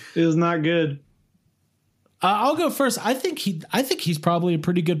 It was not good. I'll go first. I think he's probably a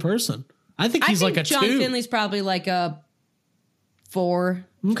pretty good person. I think he's like a John 2. Finley's probably like a 4.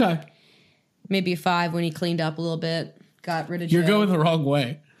 Okay. Maybe a 5 when he cleaned up a little bit, got rid of You're Joe. going the wrong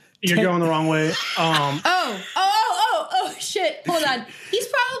way. You're going the wrong way. Oh, shit. Hold on. He's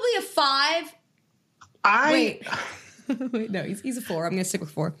probably a 5. Wait, no, he's a 4. I'm going to stick with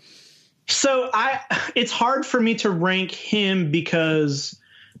 4. So it's hard for me to rank him because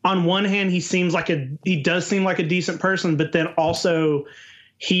on one hand, he does seem like a decent person, but then also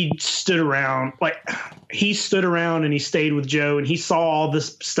he stood around and he stayed with Joe and he saw all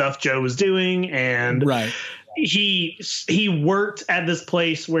this stuff Joe was doing. And he worked at this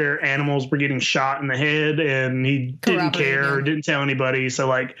place where animals were getting shot in the head and he didn't care or didn't tell anybody. So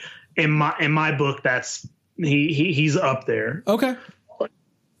like in my book, that's he's up there. Okay,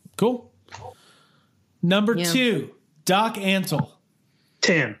 cool. Number 2, Doc Antle.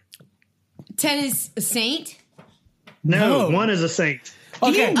 10. 10 is a saint? No, 1 is a saint.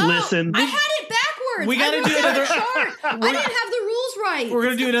 Okay, listen. I had it backwards. We got to do another chart. I didn't have the rules right. We're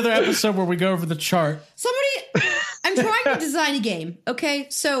going to do another episode where we go over the chart. I'm trying to design a game. Okay,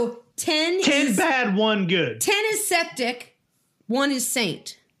 so 10 is bad, 1 good. 10 is septic, 1 is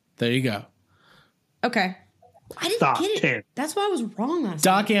saint. There you go. Okay. I didn't get it. 10. That's why I was wrong last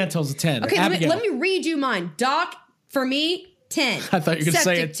Doc time. Antle's a 10. Okay, let me redo mine. Doc, for me, 10. I thought you were going to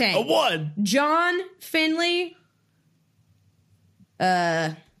say it. Tank. A 1. John Finlay,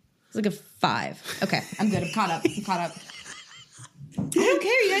 It's like a 5. Okay, I'm good. I'm caught up. I don't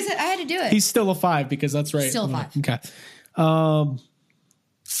care, you guys. I had to do it. He's still a 5 because that's right. Still a 5. Okay.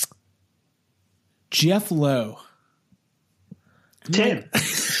 Jeff Lowe. 10.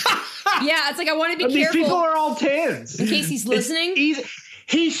 Yeah, it's like I want to be These careful. people are all 10s. In case he's listening.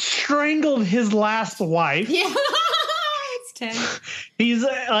 He strangled his last wife. Yeah, it's 10.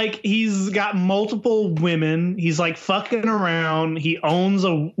 He's got multiple women. He's like fucking around. He owns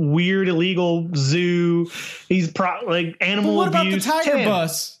a weird illegal zoo. He's like animal what abuse. about the tiger 10.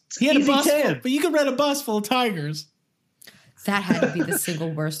 bus? He had a Easy bus, 10. but you could rent a bus full of tigers. That had to be the single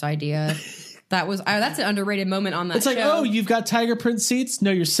worst idea. That's an underrated moment on that It's like, show. oh, you've got tiger print seats?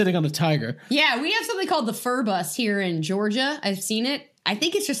 No, you're sitting on a tiger. Yeah, we have something called the fur bus here in Georgia. I've seen it. I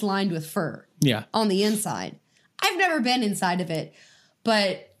think it's just lined with fur. Yeah. On the inside. I've never been inside of it,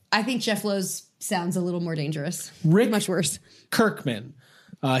 but I think Jeff Lowe's sounds a little more dangerous. Much worse. Kirkman.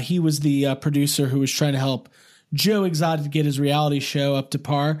 He was the producer who was trying to help Joe Exotic get his reality show up to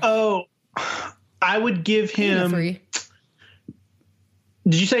par. Oh, I would give him 3.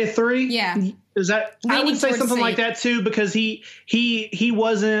 Did you say a 3? Yeah. Is that? I would say something like that too, because he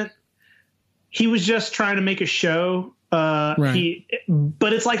wasn't. He was just trying to make a show. Right.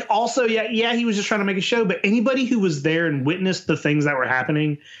 But it's like also, he was just trying to make a show. But anybody who was there and witnessed the things that were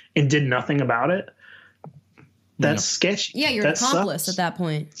happening and did nothing about it, that's sketchy. Yeah, you're an accomplice at that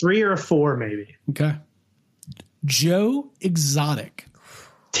point. 3 or a 4, maybe. Okay. Joe Exotic.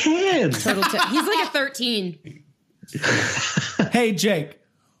 10. Total 10. He's like a 13. Hey, Jake,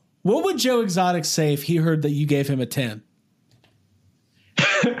 what would Joe Exotic say if he heard that you gave him a 10?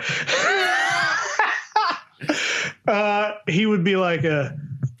 He would be like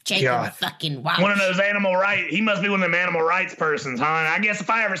Jake, you're a fucking wow. One of those animal rights. He must be one of them animal rights persons, huh? I guess if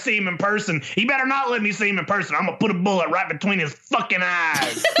I ever see him in person, he better not let me see him in person. I'm gonna put a bullet right between his fucking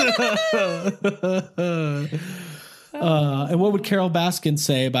eyes. And what would Carol Baskin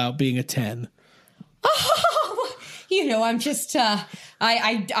say about being a 10? I'm just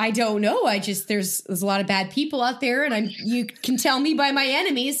I don't know. There's a lot of bad people out there, and you can tell me by my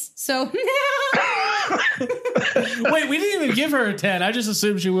enemies. So wait, we didn't even give her a 10. I just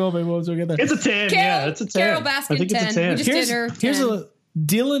assumed she will, but we'll get there. It's a 10. It's a 10. Carol Baskin, I think 10. It's a 10. We just did her 10. Here's a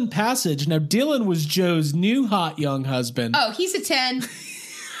Dylan Passage. Now, Dylan was Joe's new hot young husband. Oh, he's a 10.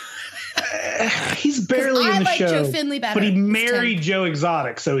 He's barely in the like show. Joe Finley better. But he He's married 10. Joe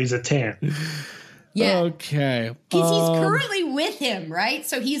Exotic, so he's a 10. Yeah. Okay. He's currently with him, right?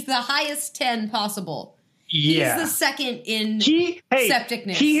 So he's the highest 10 possible. Yeah. He's the second in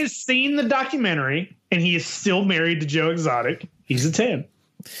septicness. He has seen the documentary, and he is still married to Joe Exotic. He's a 10.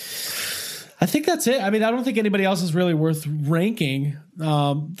 I think that's it. I mean, I don't think anybody else is really worth ranking.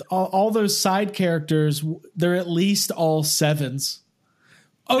 All those side characters, they're at least all 7s.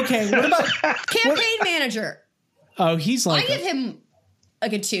 Okay, what about campaign manager? Oh, he's like I give him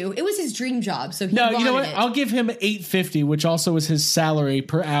like a 2. It was his dream job, so he no. wanted You know what? it. I'll give him $8.50, which also was his salary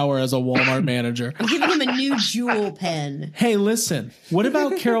per hour as a Walmart manager. I'm giving him a new jewel pen. Hey, listen. What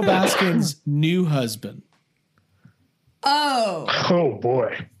about Carol Baskin's new husband? Oh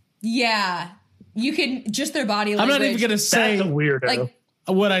boy. Yeah, you can just their body language. I'm not even gonna say that's a weirdo. Like,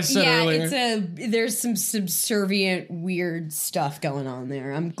 what I said earlier. There's some subservient weird stuff going on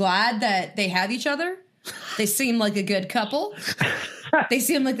there. I'm glad that they have each other. They seem like a good couple. They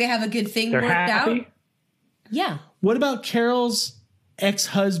seem like they have a good thing They're worked happy. out. Yeah. What about Carol's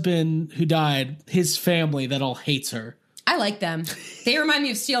ex-husband who died, his family that all hates her? I like them. They remind me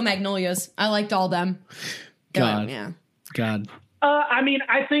of Steel Magnolias. I liked all them. God. Yeah. God. I mean,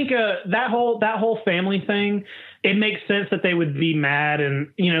 I think that whole family thing, it makes sense that they would be mad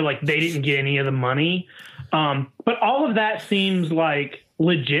and, like they didn't get any of the money. But all of that seems like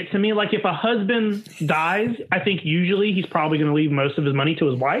legit to me. Like if a husband dies, I think usually he's probably going to leave most of his money to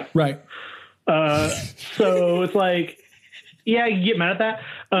his wife. Right. So it's like, yeah, you get mad at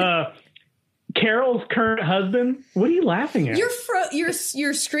that. Carol's current husband. What are you laughing at?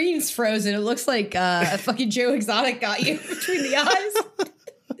 Your screen's frozen. It looks like a fucking Joe Exotic got you between the eyes.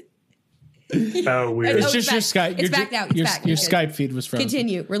 Oh, weird. It's just your Skype. It's back now. It's back. Your Skype feed was frozen.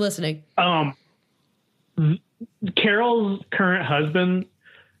 Continue. We're listening. Carol's current husband,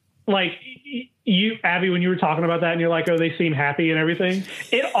 like you, Abby, when you were talking about that and you're like, oh, they seem happy and everything.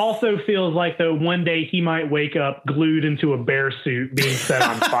 It also feels like though one day he might wake up glued into a bear suit being set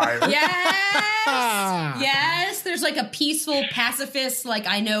on fire. Yes. There's like a peaceful pacifist. Like,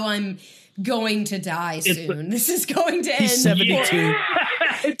 I know I'm going to die soon. This is going to end. He's 72.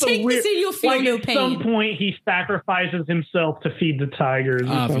 Take this and you'll feel no pain. At some point, he sacrifices himself to feed the tigers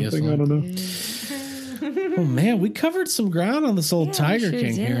or Obviously. something. I don't know. Oh man, we covered some ground on this old Tiger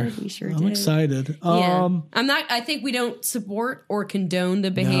King here. I'm excited. I'm not. I think we don't support or condone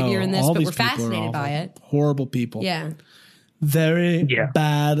the behavior in this, but we're fascinated by it. Horrible people. Yeah. Very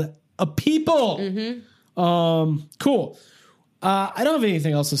bad people. Cool. I don't have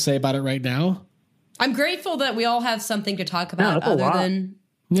anything else to say about it right now. I'm grateful that we all have something to talk about other than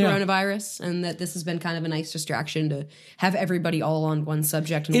coronavirus, and that this has been kind of a nice distraction to have everybody all on one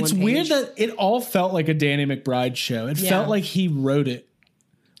subject. And it's weird that it all felt like a Danny McBride show. It felt like he wrote it.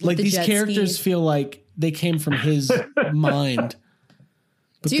 Like these characters feel like they came from his mind,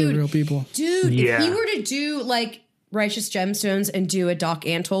 but they're real people. Dude, if he were to do like Righteous Gemstones and do a Doc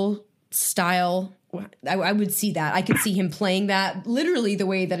Antle style, I would see that. I could see him playing that literally the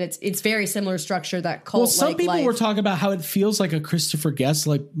way that it's very similar structure, that cult. Well, some people were talking about how it feels like a Christopher Guest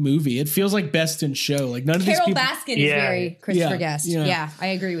like movie. It feels like Best in Show. Like none of these people. Carol Baskin is very Christopher Guest. Yeah, I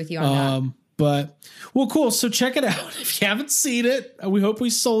agree with you on that. But well, cool. So check it out if you haven't seen it. We hope we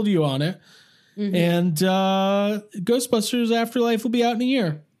sold you on it. And Ghostbusters Afterlife will be out in a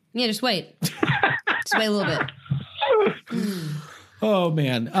year. Yeah, just wait. Just wait a little bit. Oh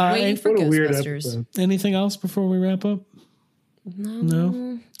man! Waiting for Ghostbusters. Anything else before we wrap up?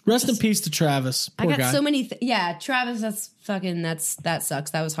 No. Rest in peace to Travis. Poor I got guy. so many. Travis. That sucks.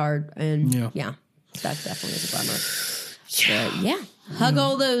 That was hard, and that definitely is a bummer. But, hug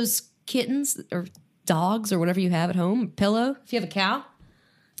all those kittens or dogs or whatever you have at home. Pillow if you have a cow.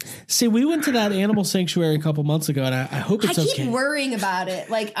 See, we went to that animal sanctuary a couple months ago, and I hope it's okay. I keep worrying about it.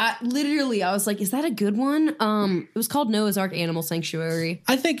 Like, I was like, is that a good one? It was called Noah's Ark Animal Sanctuary.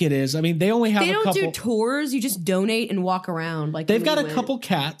 I think it is. I mean, they only have They don't do tours. You just donate and walk around. Like they've got a couple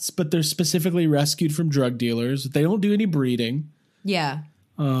cats, but they're specifically rescued from drug dealers. They don't do any breeding. Yeah.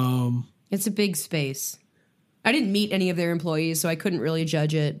 It's a big space. I didn't meet any of their employees, so I couldn't really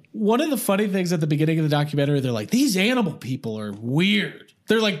judge it. One of the funny things at the beginning of the documentary, they're like, these animal people are weird.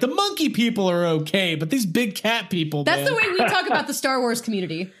 They're like, the monkey people are okay, but these big cat people, That's the way we talk about the Star Wars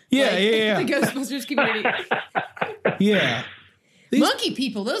community. Yeah, The Ghostbusters community. Yeah. Monkey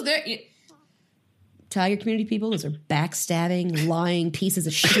people, Tiger community people, those are backstabbing, lying pieces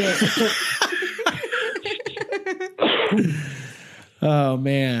of shit. Oh,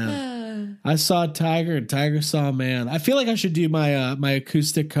 man. I saw Tiger and Tiger saw man. I feel like I should do my my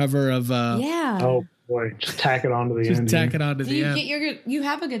acoustic cover of... Oh, boy. Just tack it onto the end. Just tack it onto the end. You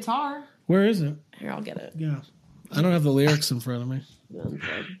have a guitar. Where is it? Here, I'll get it. Yeah. I don't have the lyrics in front of me.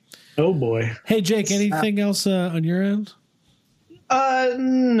 Oh, boy. Hey, Jake, anything else on your end?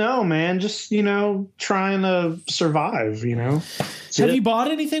 No, man. Just, trying to survive, Have you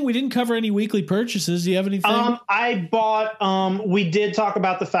bought anything? We didn't cover any weekly purchases. Do you have anything? I bought, we did talk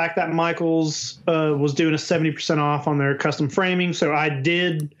about the fact that Michaels was doing a 70% off on their custom framing. So I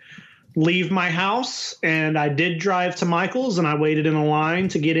did leave my house and I did drive to Michaels and I waited in a line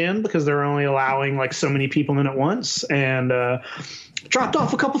to get in because they're only allowing like so many people in at once, and dropped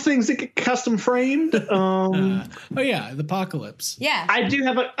off a couple things that get custom framed. Oh yeah, the apocalypse. Yeah, I do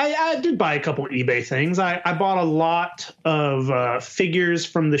have I did buy a couple eBay things. I bought a lot of figures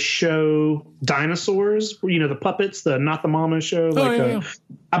from the show Dinosaurs, the puppets, the Not the Mama show.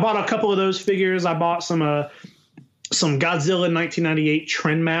 I bought a couple of those figures. I bought some Godzilla 1998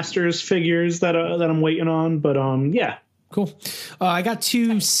 Trendmasters figures that I'm waiting on. But yeah. Cool. I got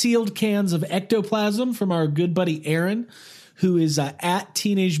 2 sealed cans of ectoplasm from our good buddy Aaron, who is at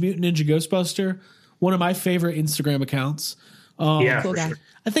Teenage Mutant Ninja Ghostbuster, one of my favorite Instagram accounts. Cool guy. Sure.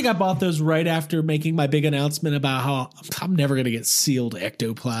 I think I bought those right after making my big announcement about how I'm never going to get sealed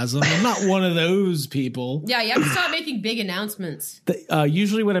ectoplasm. I'm not one of those people. Yeah, you have to stop making big announcements.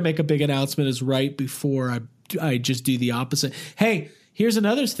 Usually when I make a big announcement is right before I just do the opposite. Hey, here's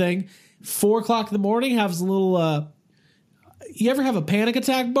another thing. 4:00 in the morning has a little, you ever have a panic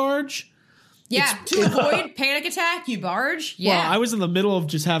attack barge? Yeah, to avoid panic attack, you barge. Yeah. Well, I was in the middle of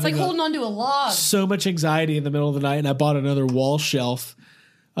just having it's like holding onto a log. So much anxiety in the middle of the night, and I bought another wall shelf.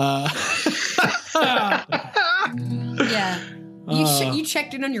 Yeah. You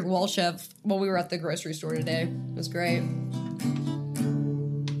checked in on your wall shelf while we were at the grocery store today. It was great.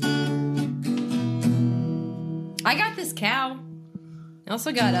 I got this cow. I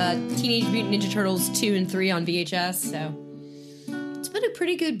also got Teenage Mutant Ninja Turtles 2 and 3 on VHS, so it's been a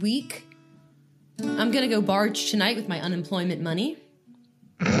pretty good week. I'm going to go barge tonight with my unemployment money.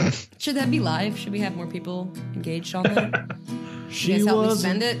 Should that be live? Should we have more people engaged on that? She you guys help me was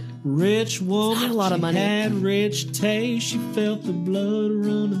spend it? Rich woman. Not a lot of money. She had rich taste. She felt the blood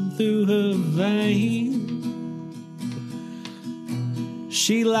running through her veins.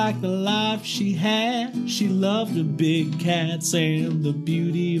 She liked the life she had. She loved the big cats and the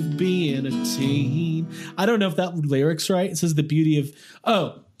beauty of being a 17. I don't know if that lyric's right. It says the beauty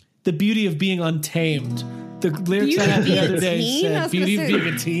of being untamed. The lyrics I had the other day said beauty of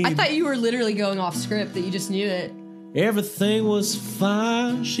being a teen. I thought you were literally going off script, that you just knew it. Everything was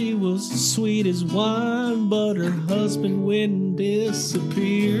fine. She was sweet as wine, but her husband went and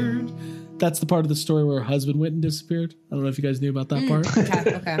disappeared. That's the part of the story where her husband went and disappeared. I don't know if you guys knew about that part.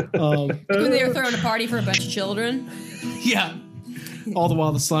 Okay. When they were throwing a party for a bunch of children. Yeah. All the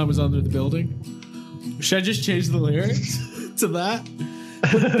while the slime was under the building. Should I just change the lyrics to that?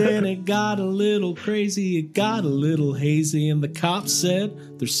 But then it got a little crazy, it got a little hazy, and the cops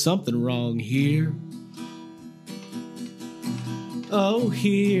said, there's something wrong here. Oh,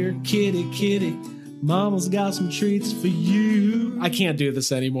 here, kitty, kitty, mama's got some treats for you. I can't do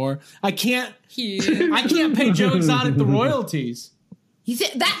this anymore. I can't pay Joe Exotic the royalties. You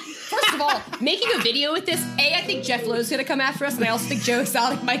think that? First of all, making a video with this, I think Jeff Lowe's going to come after us, and I also think Joe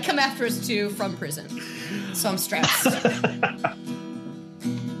Exotic might come after us too from prison. So I'm stressed.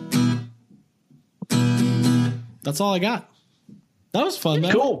 That's all I got. That was fun,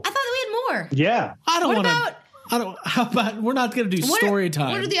 man. Cool. I thought that we had more. Yeah. How about we're not going to do story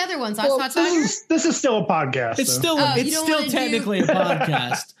time? What are the other ones? This is still a podcast. It's still technically a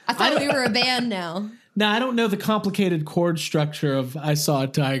podcast. I thought we were a band now. Now, I don't know the complicated chord structure of I Saw a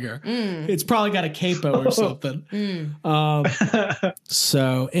Tiger. It's probably got a capo or something.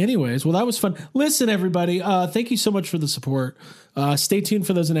 So anyways, well, that was fun. Listen, everybody, thank you so much for the support. Stay tuned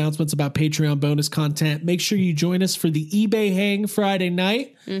for those announcements about Patreon bonus content. Make sure you join us for the eBay hang Friday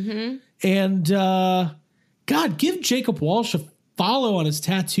night. And God, give Jacob Walsh a follow on his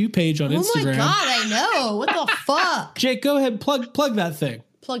tattoo page on Instagram. Oh my God, I know. What the fuck? Jake, go ahead, plug that thing.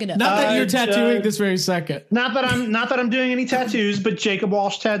 Plug it up. Not that you're tattooing this very second. Not that I'm doing any tattoos, but Jacob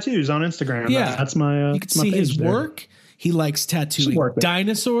Walsh Tattoos on Instagram. Yeah, that's my. You can see his work. He likes tattooing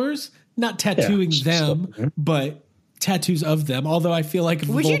dinosaurs, not tattooing them, but tattoos of them. Although I feel like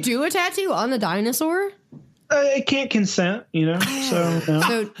would you do a tattoo on the dinosaur? It can't consent,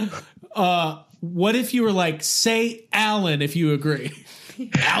 So. What if you were like, say Alan, if you agree?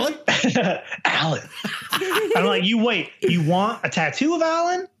 Alan? Alan. I'm like, you want a tattoo of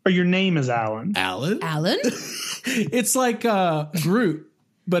Alan or your name is Alan? Alan? It's like Groot,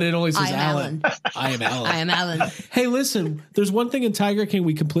 but it only says Alan. I am Alan. I am Alan. Hey, listen, there's one thing in Tiger King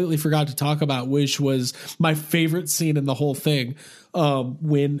we completely forgot to talk about, which was my favorite scene in the whole thing.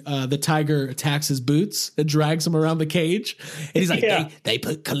 When the tiger attacks his boots and drags him around the cage. And he's like, they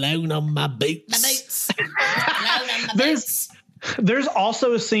put cologne on my boots. There's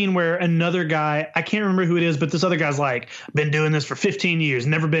also a scene where another guy, I can't remember who it is, but this other guy's like, been doing this for 15 years,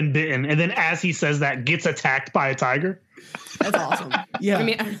 never been bitten. And then as he says that, gets attacked by a tiger. That's awesome. Yeah.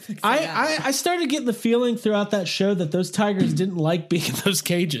 I started getting the feeling throughout that show that those tigers didn't like being in those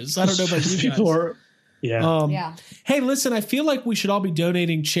cages. I don't know about you guys. Yeah. Hey, listen, I feel like we should all be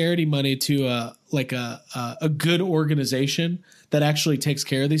donating charity money to a good organization that actually takes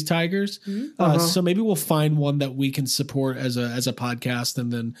care of these tigers. So maybe we'll find one that we can support as a podcast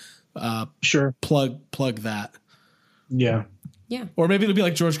and then plug that. Yeah. Yeah. Or maybe it'll be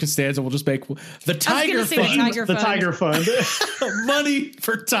like George Costanza. We'll just make the Tiger Fund. The Tiger Fund. Money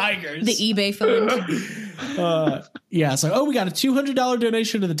for tigers. The eBay fund. Yeah. It's like, we got a $200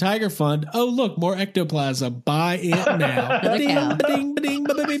 donation to the Tiger Fund. Oh, look, more ectoplasm. Buy it now. Bing, bing, bing,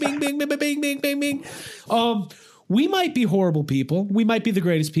 bing, bing, bing, bing, bing, bing, bing. We might be horrible people. We might be the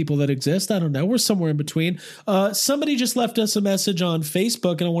greatest people that exist. I don't know. We're somewhere in between. Somebody just left us a message on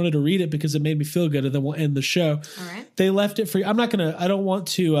Facebook, and I wanted to read it because it made me feel good, and then we'll end the show. All right. They left it for you. I don't want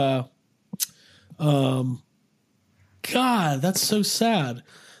to. God, that's so sad.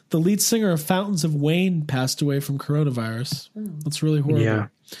 The lead singer of Fountains of Wayne passed away from coronavirus. That's really horrible. Yeah.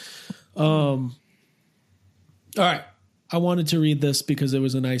 All right. I wanted to read this because it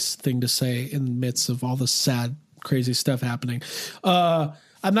was a nice thing to say in the midst of all the sad, crazy stuff happening. I'm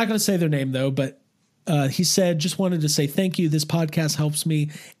not going to say their name, though, but he said, just wanted to say thank you. This podcast helps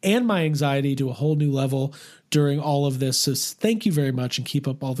me and my anxiety to a whole new level during all of this. So thank you very much and keep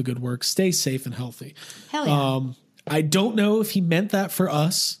up all the good work. Stay safe and healthy. Hell yeah. I don't know if he meant that for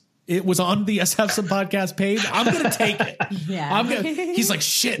us. It was on the Yes Have Some podcast page. I'm going to take it. Yeah. He's like,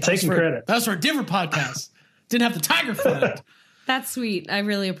 shit. Taking credit. That was for a different podcast. Didn't have the Tiger Fund. That's sweet. I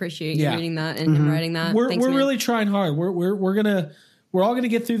really appreciate you reading that and him writing that. We're really trying hard. We're all gonna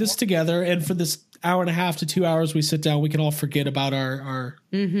get through this together. And for this hour and a half to 2 hours, we sit down. We can all forget about our.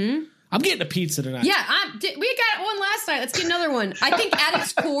 I'm getting a pizza tonight. Yeah, we got one last night. Let's get another one. I think at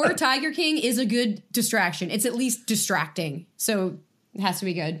its core, Tiger King is a good distraction. It's at least distracting. So it has to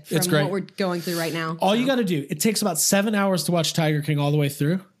be good from what we're going through right now. All you got to do. It takes about 7 hours to watch Tiger King all the way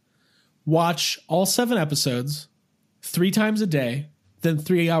through. watch all 7 episodes 3 times a day, then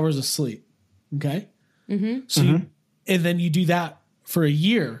 3 hours of sleep. Okay? Mm-hmm. So and then you do that for a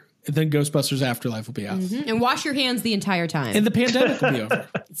year, and then Ghostbusters Afterlife will be out. Mm-hmm. And wash your hands the entire time. And the pandemic will be over.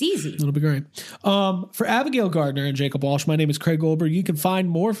 It's easy. It'll be great. For Abigail Gardner and Jacob Walsh, my name is Craig Goldberg. You can find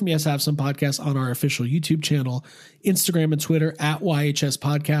more from Yes Have Some Podcasts on our official YouTube channel, Instagram and Twitter at YHS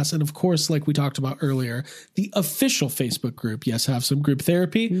Podcasts. And of course, like we talked about earlier, the official Facebook group, Yes Have Some Group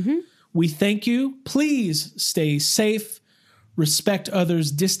Therapy. Mm-hmm. We thank you. Please stay safe, respect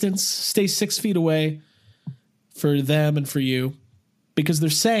others' distance, stay 6 feet away for them and for you, because they're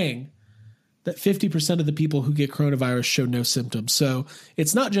saying that 50% of the people who get coronavirus show no symptoms. So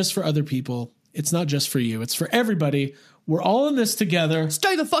it's not just for other people. It's not just for you. It's for everybody. We're all in this together.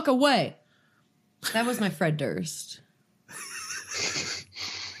 Stay the fuck away. That was my Fred Durst.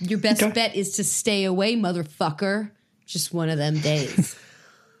 Your best bet is to stay away, motherfucker. Just one of them days.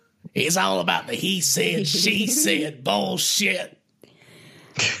 It's all about the he said, she said bullshit.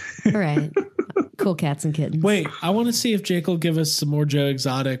 All right. Cool cats and kittens. Wait, I want to see if Jake will give us some more Joe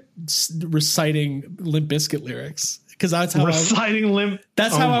Exotic reciting Limp Bizkit lyrics, because that's how reciting Limp.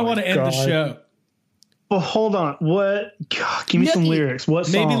 That's how I want to end the show. Well, hold on. What? God, give me some lyrics. What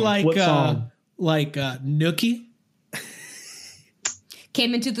song? Maybe like what song? Nookie.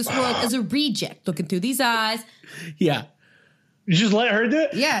 Came into this world as a reject, looking through these eyes. Yeah. You just let her do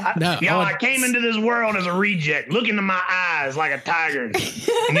it? Yeah. I came into this world as a reject. Look into my eyes like a tiger's,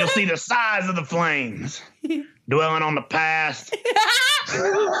 and you'll see the size of the flames. Dwelling on the past.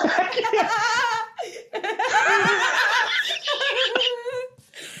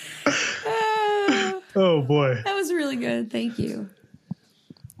 Oh, boy. That was really good. Thank you.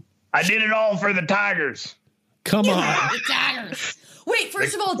 I did it all for the tigers. Come on. The tigers. Wait,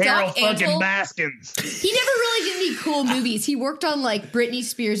 first of all, Carol Doc fucking Antle, Baskins. he never really did any cool movies. He worked on like Britney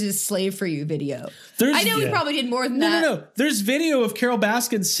Spears' Slave for You video. I know he probably did more than that. No. There's video of Carol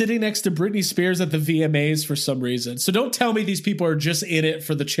Baskins sitting next to Britney Spears at the VMAs for some reason. So don't tell me these people are just in it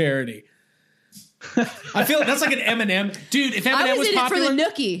for the charity. I feel like that's like an Eminem. Dude, if Eminem was popular, for the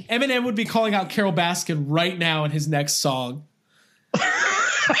nookie. Eminem would be calling out Carol Baskin right now in his next song.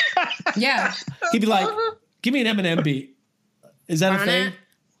 Yeah. He'd be like, give me an Eminem beat. Is that a thing?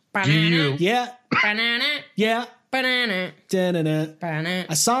 You. Yeah. Yeah. Da-na-na.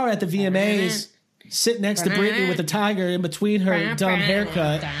 I saw her at the VMAs sit next to Britney with a tiger in between her dumb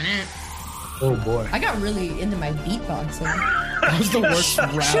haircut. Oh boy. I got really into my beatboxing. That was the worst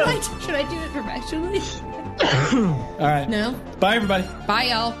rap. Should I do it professionally? All right. No. Bye, everybody. Bye,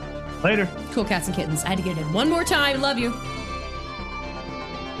 y'all. Later. Cool cats and kittens. I had to get it in one more time. Love you.